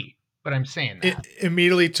just me, but I'm saying that.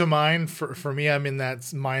 Immediately to mind, for me, I'm in that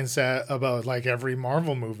mindset about like every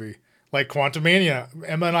Marvel movie, like Quantumania.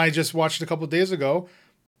 Emma and I just watched a couple days ago.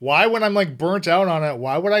 Why, when I'm like burnt out on it,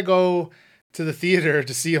 why would I go to the theater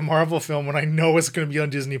to see a Marvel film when I know it's going to be on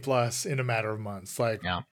Disney Plus in a matter of months? Like,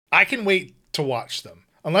 yeah. I can wait to watch them.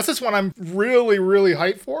 Unless it's one I'm really, really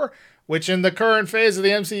hyped for, which in the current phase of the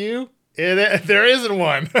MCU, there isn't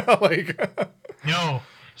one. No,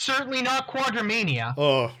 certainly not Quadromania.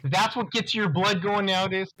 Oh, that's what gets your blood going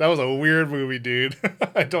nowadays. That was a weird movie, dude.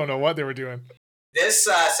 I don't know what they were doing. This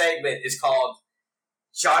segment is called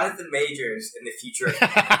Jonathan Majors in the Future.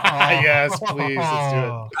 Yes, please, let's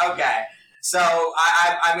do it. Okay, so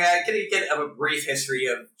I'm going to get a brief history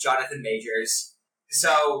of Jonathan Majors.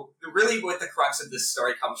 So, really what the crux of this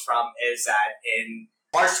story comes from is that in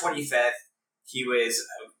March 25th, he was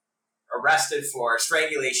arrested for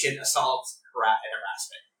strangulation, assault, and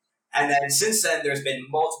harassment. And then since then, there's been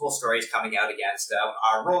multiple stories coming out against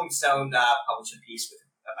him. Rolling Stone published a piece with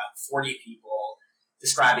about 40 people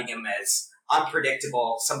describing him as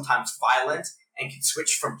unpredictable, sometimes violent, and can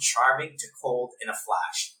switch from charming to cold in a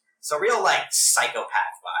flash. So real, like, psychopath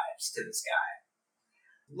vibes to this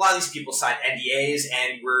guy. a lot of these people signed NDAs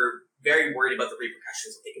and were very worried about the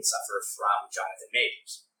repercussions that they could suffer from Jonathan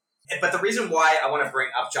Majors. But the reason why I want to bring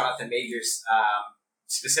up Jonathan Majors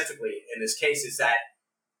specifically in this case is that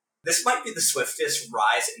this might be the swiftest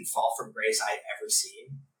rise and fall from grace I've ever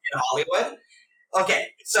seen in Hollywood. Okay,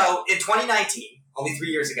 so in 2019, only 3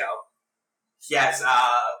 years ago, he has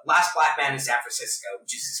Last Black Man in San Francisco,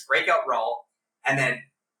 which is his breakout role. And then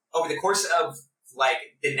over the course of like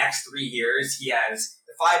the next 3 years, he has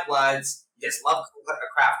The Five Bloods, he does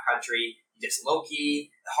Lovecraft Country, he does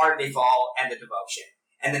Loki, The Hard Day Fall, and The Devotion.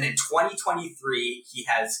 And then in 2023, he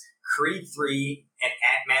has Creed 3 and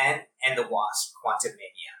Ant-Man and the Wasp,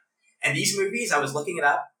 Quantumania. And these movies, I was looking it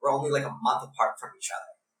up, were only like a month apart from each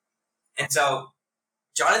other. And so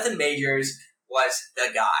Jonathan Majors was the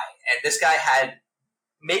guy. And this guy had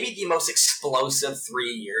maybe the most explosive 3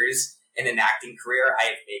 years in an acting career I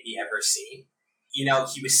have maybe ever seen. You know,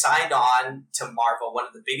 he was signed on to Marvel, one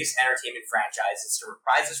of the biggest entertainment franchises, to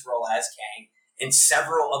reprise his role as Kang in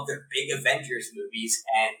several of their big Avengers movies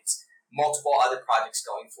and multiple other projects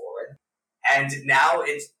going forward. And now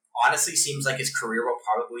it honestly seems like his career will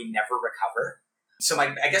probably never recover. So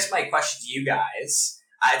I guess my question to you guys,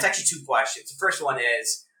 it's actually two questions. The first one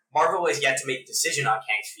is, Marvel has yet to make a decision on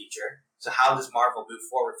Kang's future. So how does Marvel move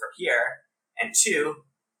forward from here? And two,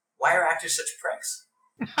 why are actors such pricks?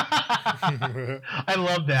 I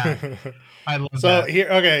love that. I love that. So here,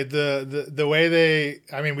 okay, the way they,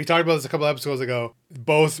 I mean, we talked about this a couple episodes ago.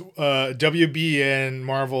 Both WB and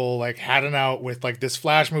Marvel like had an out with like this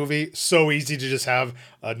Flash movie. So easy to just have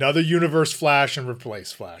another universe Flash and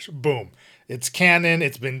replace Flash. Boom, it's canon.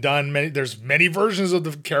 It's been done. There's many versions of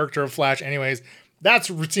the character of Flash. Anyways,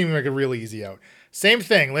 that's seeming like a really easy out. Same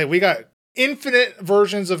thing. Like we got infinite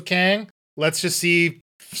versions of Kang. Let's just see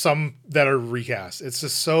some that are recast. It's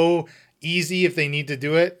just so easy if they need to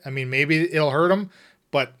do it. I mean, maybe it'll hurt them,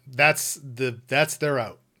 but that's their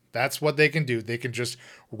out. That's what they can do. They can just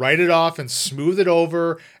write it off and smooth it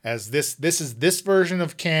over as this is this version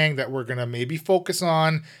of Kang that we're gonna maybe focus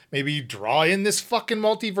on. Maybe draw in this fucking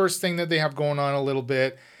multiverse thing that they have going on a little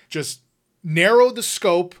bit. Just narrow the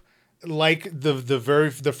scope. Like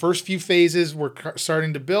the first few phases we're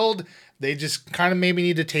starting to build, they just kind of maybe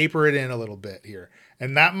need to taper it in a little bit here.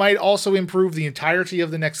 And that might also improve the entirety of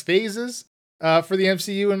the next phases for the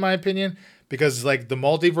MCU, in my opinion, because like the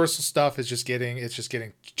multiversal stuff is just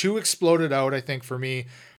getting too exploded out. I think for me,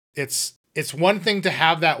 it's one thing to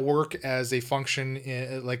have that work as a function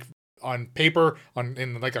in, like on paper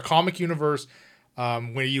in like a comic universe,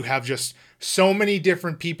 where you have just so many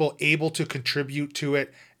different people able to contribute to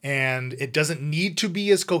it. And it doesn't need to be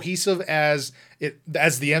as cohesive as the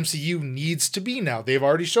MCU needs to be now. They've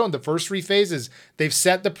already shown the first three phases. They've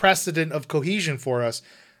set the precedent of cohesion for us.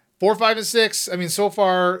 4, 5, and 6, I mean, so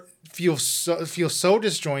far feel so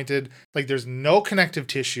disjointed. Like there's no connective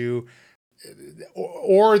tissue,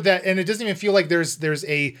 or that, and it doesn't even feel like there's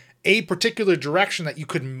a particular direction that you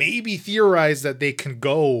could maybe theorize that they can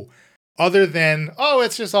go, other than, oh,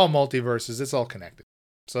 it's just all multiverses. It's all connected.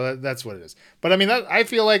 So that's what it is. But I mean, I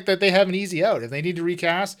feel like that they have an easy out. If they need to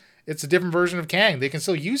recast, it's a different version of Kang. They can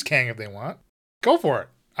still use Kang if they want. Go for it.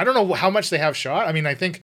 I don't know how much they have shot. I mean, I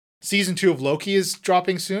think season 2 of Loki is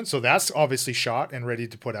dropping soon, so that's obviously shot and ready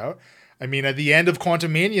to put out. I mean, at the end of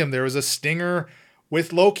Quantumania, there was a stinger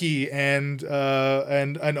with Loki and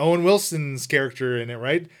Owen Wilson's character in it,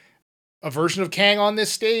 right? A version of Kang on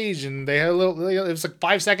this stage, and they had a little. It was like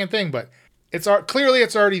 5-second thing, but it's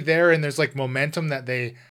already there, and there's like momentum that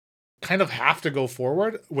they kind of have to go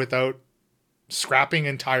forward without scrapping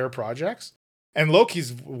entire projects. And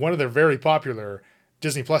Loki's one of their very popular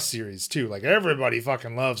Disney Plus series too. Like everybody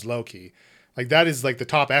fucking loves Loki. Like that is like the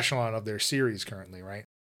top echelon of their series currently, right?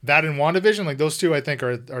 That and WandaVision, like those two I think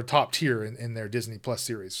are top tier in their Disney Plus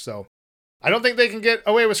series. So I don't think they can get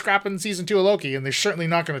away with scrapping season 2 of Loki, and they're certainly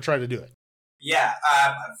not going to try to do it. Yeah,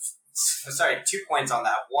 sorry, 2 points on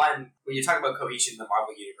that. One, when you talk about cohesion in the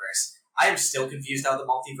Marvel universe, I am still confused how the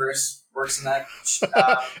multiverse works in that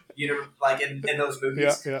like in those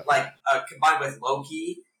movies. Yeah. Like combined with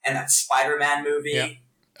Loki and that Spider-Man movie.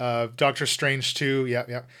 Yeah. Doctor Strange 2.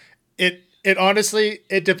 Yeah. It honestly,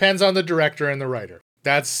 it depends on the director and the writer.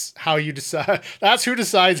 That's how you decide. That's who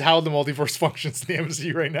decides how the multiverse functions in the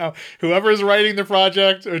MCU right now. Whoever is writing the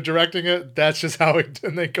project or directing it, that's just how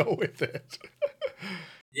and they go with it.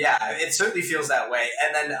 Yeah, it certainly feels that way.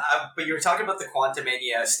 And then, but you were talking about the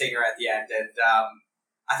Quantumania stinger at the end, and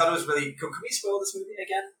I thought it was really. Can we spoil this movie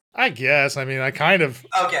again? I guess. I mean, I kind of.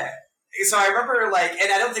 Okay, so I remember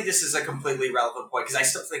and I don't think this is a completely relevant point because I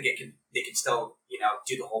still think they can still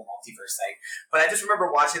do the whole multiverse thing. But I just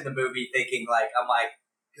remember watching the movie, thinking I'm like,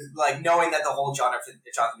 like knowing that the whole Jonathan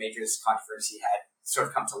Majors controversy had sort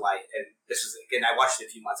of come to light, and this was again, I watched it a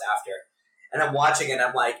few months after, and I'm watching it, and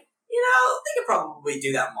I'm like, they could probably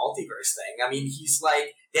do that multiverse thing. I mean, he's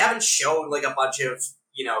like, they haven't shown like a bunch of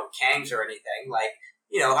Kangs or anything. Like,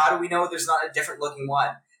 how do we know there's not a different looking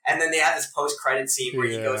one? And then they have this post-credit scene where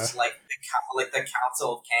he goes to like the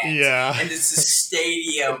Council of Kangs, and it's a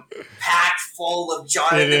stadium packed full of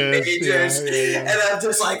Jonathan Majors, and I'm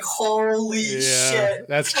just like, holy shit,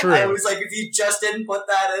 that's true. I was like, if you just didn't put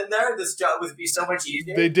that in there, this job would be so much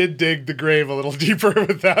easier. They did dig the grave a little deeper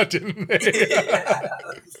with that, didn't they?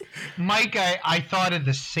 Mike, I thought of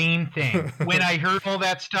the same thing when I heard all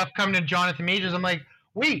that stuff coming to Jonathan Majors. I'm like,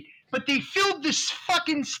 wait. But they filled this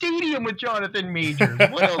fucking stadium with Jonathan Majors.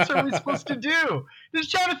 What else are we supposed to do? There's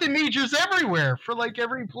Jonathan Majors everywhere for like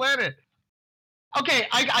every planet. Okay,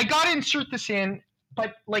 I gotta insert this in,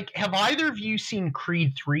 but like, have either of you seen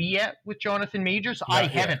Creed 3 yet with Jonathan Majors? I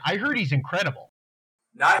haven't. I heard he's incredible.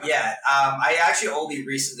 Not yet. I actually only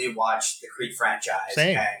recently watched the Creed franchise.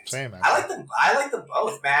 Same. I like them. I like them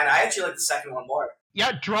both, man. I actually like the second one more.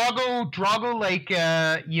 Yeah, Drago, like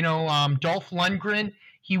Dolph Lundgren.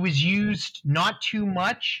 He was used not too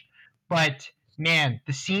much, but man,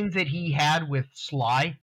 the scenes that he had with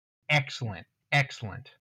Sly, excellent.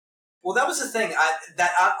 Well, that was the thing.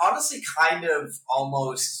 That honestly kind of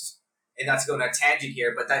almost, and not to go on a tangent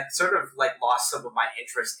here, but that sort of like lost some of my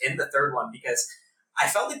interest in the third one, because I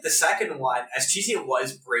felt like the second one, as cheesy it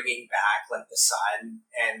was, bringing back like the son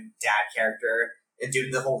and dad character and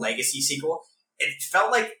doing the whole legacy sequel, it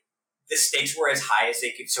felt like the stakes were as high as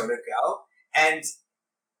they could sort of go. And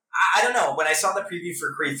I don't know, when I saw the preview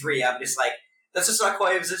for Creed 3, I'm just like, that's just not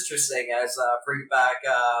quite as interesting as bringing back,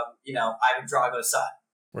 Ivan Drago's son.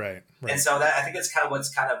 Right. And so that, I think that's kind of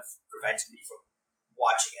what's kind of prevented me from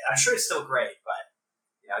watching it. I'm sure it's still great,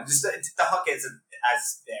 but, just the hook isn't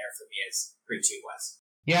as there for me as Creed 2 was.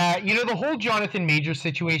 Yeah, the whole Jonathan Majors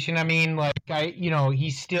situation, I mean, like,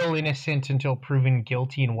 he's still innocent until proven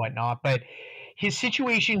guilty and whatnot, but his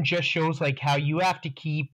situation just shows, like, how you have to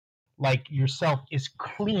keep like yourself as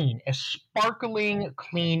clean, as sparkling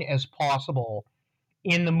clean as possible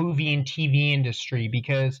in the movie and TV industry,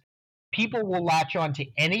 because people will latch on to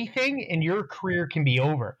anything and your career can be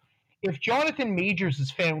over. If Jonathan Majors is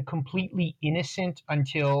found completely innocent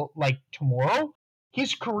until like tomorrow,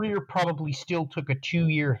 his career probably still took a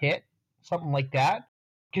 2-year hit, something like that,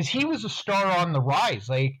 because he was a star on the rise.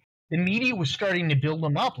 Like, the media was starting to build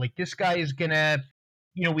him up. Like, this guy is gonna,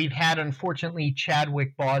 we've had, unfortunately,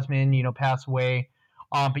 Chadwick Boseman, pass away.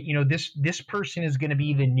 But, this person is going to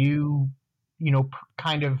be the new,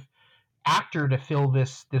 kind of actor to fill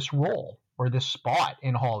this role or this spot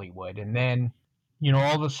in Hollywood. And then,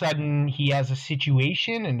 all of a sudden he has a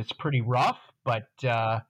situation and it's pretty rough. But,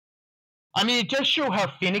 it does show how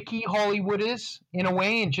finicky Hollywood is in a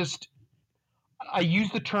way. And just, I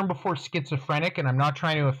used the term before, schizophrenic, and I'm not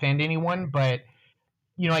trying to offend anyone, but,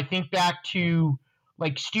 I think back to,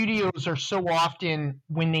 like, studios are so often,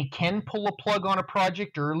 when they can pull a plug on a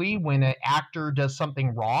project early, when an actor does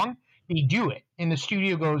something wrong, they do it. And the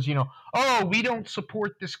studio goes, oh, we don't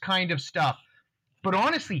support this kind of stuff. But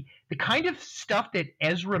honestly, the kind of stuff that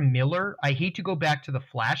Ezra Miller, I hate to go back to The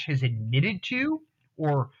Flash, has admitted to,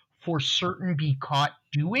 or for certain be caught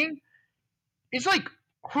doing, is like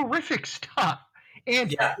horrific stuff.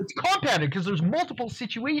 And it's compounded because there's multiple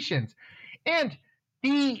situations. And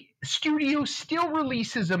the studio still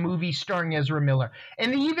releases a movie starring Ezra Miller.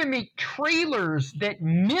 And they even make trailers that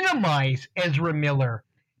minimize Ezra Miller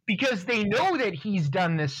because they know that he's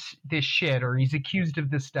done this shit or he's accused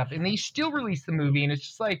of this stuff. And they still release the movie. And it's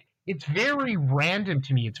just like, it's very random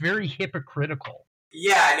to me. It's very hypocritical.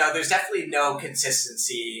 Yeah, no, there's definitely no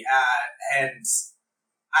consistency. And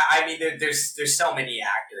there's so many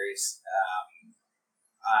actors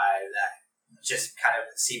that just kind of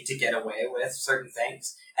seem to get away with certain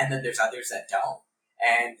things, and then there's others that don't,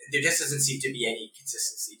 and there just doesn't seem to be any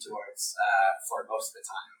consistency towards for most of the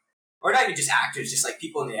time, or not even just actors, just like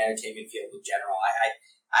people in the entertainment field in general.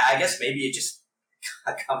 I guess maybe it just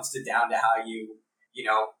comes down to how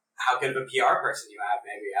how good of a PR person you have.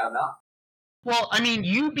 Maybe, I don't know. Well,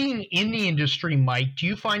 you being in the industry, Mike, do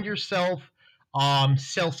you find yourself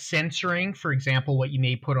self-censoring, for example, what you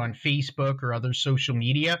may put on Facebook or other social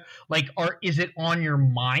media? Like, is it on your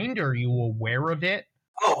mind? Are you aware of it?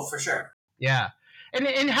 Oh, for sure. Yeah.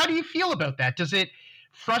 And how do you feel about that? Does it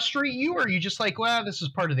frustrate you, or are you just like, well, this is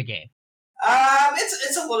part of the game?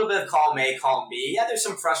 It's a little bit of column A, column B. Yeah, there's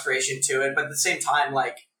some frustration to it, but at the same time,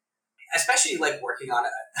 like, especially like working on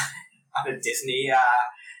a Disney,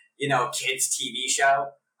 kids TV show.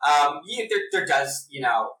 there does,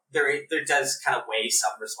 there does kind of weigh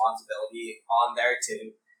some responsibility on there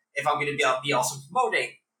to, if I'm going to be also promoting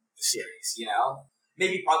the series,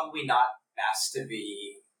 maybe probably not best to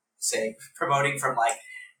be, say, promoting from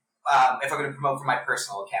if I'm going to promote from my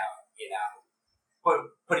personal account,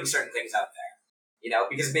 putting certain things out there,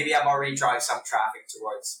 because maybe I'm already drawing some traffic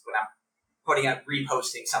towards when I'm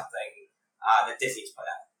reposting something that Disney's put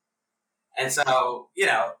out. And so,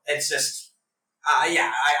 it's just, I've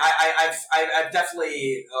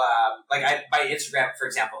definitely, my Instagram, for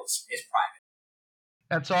example, is private.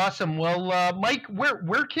 That's awesome. Well, Mike,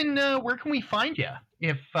 where can we find you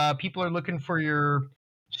if people are looking for your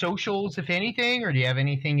socials, if anything, or do you have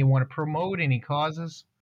anything you want to promote? Any causes?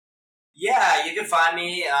 Yeah, you can find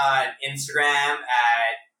me on Instagram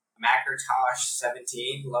at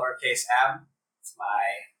Macintosh17, lowercase m. It's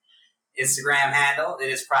my Instagram handle. It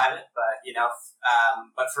is private,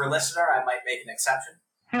 but for a listener, I might make an exception.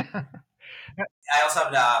 I also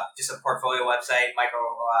have just a portfolio website,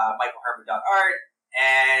 michaelherman.art,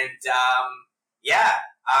 and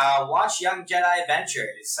watch Young Jedi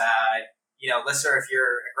Adventures. Listener, if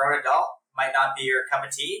you're a grown adult, might not be your cup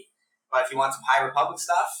of tea, but if you want some High Republic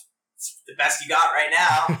stuff, it's the best you got right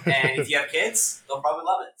now. And if you have kids, they'll probably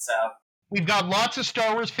love it. So we've got lots of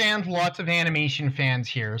Star Wars fans, lots of animation fans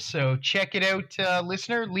here. So check it out,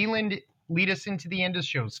 listener. Leland, lead us into the end of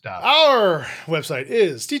show stuff. Our website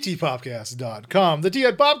is ttpopcast.com. The T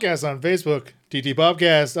at Popcast on Facebook, TT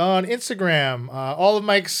Popcast on Instagram. All of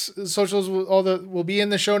Mike's socials will be in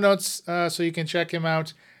the show notes, so you can check him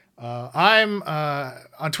out. I'm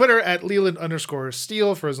on Twitter at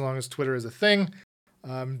Leland_Steele for as long as Twitter is a thing.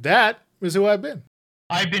 That is who I've been.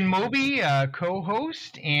 I've been Moby,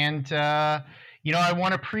 co-host, and I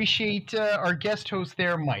want to appreciate our guest host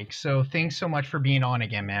there, Mike. So thanks so much for being on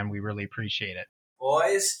again, man. We really appreciate it.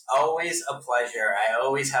 Boys, always a pleasure. I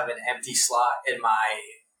always have an empty slot in my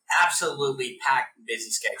absolutely packed and busy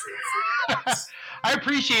schedule. I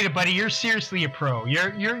appreciate it, buddy. You're seriously a pro.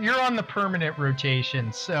 You're on the permanent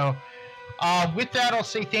rotation. So with that, I'll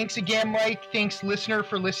say thanks again, Mike. Thanks, listener,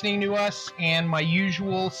 for listening to us. And my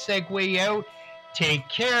usual segue out. Take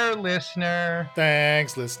care, listener.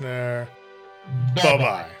 Thanks, listener. Bye-bye.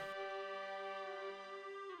 Bye-bye.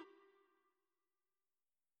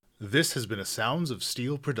 This has been a Sounds of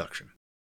Steel production.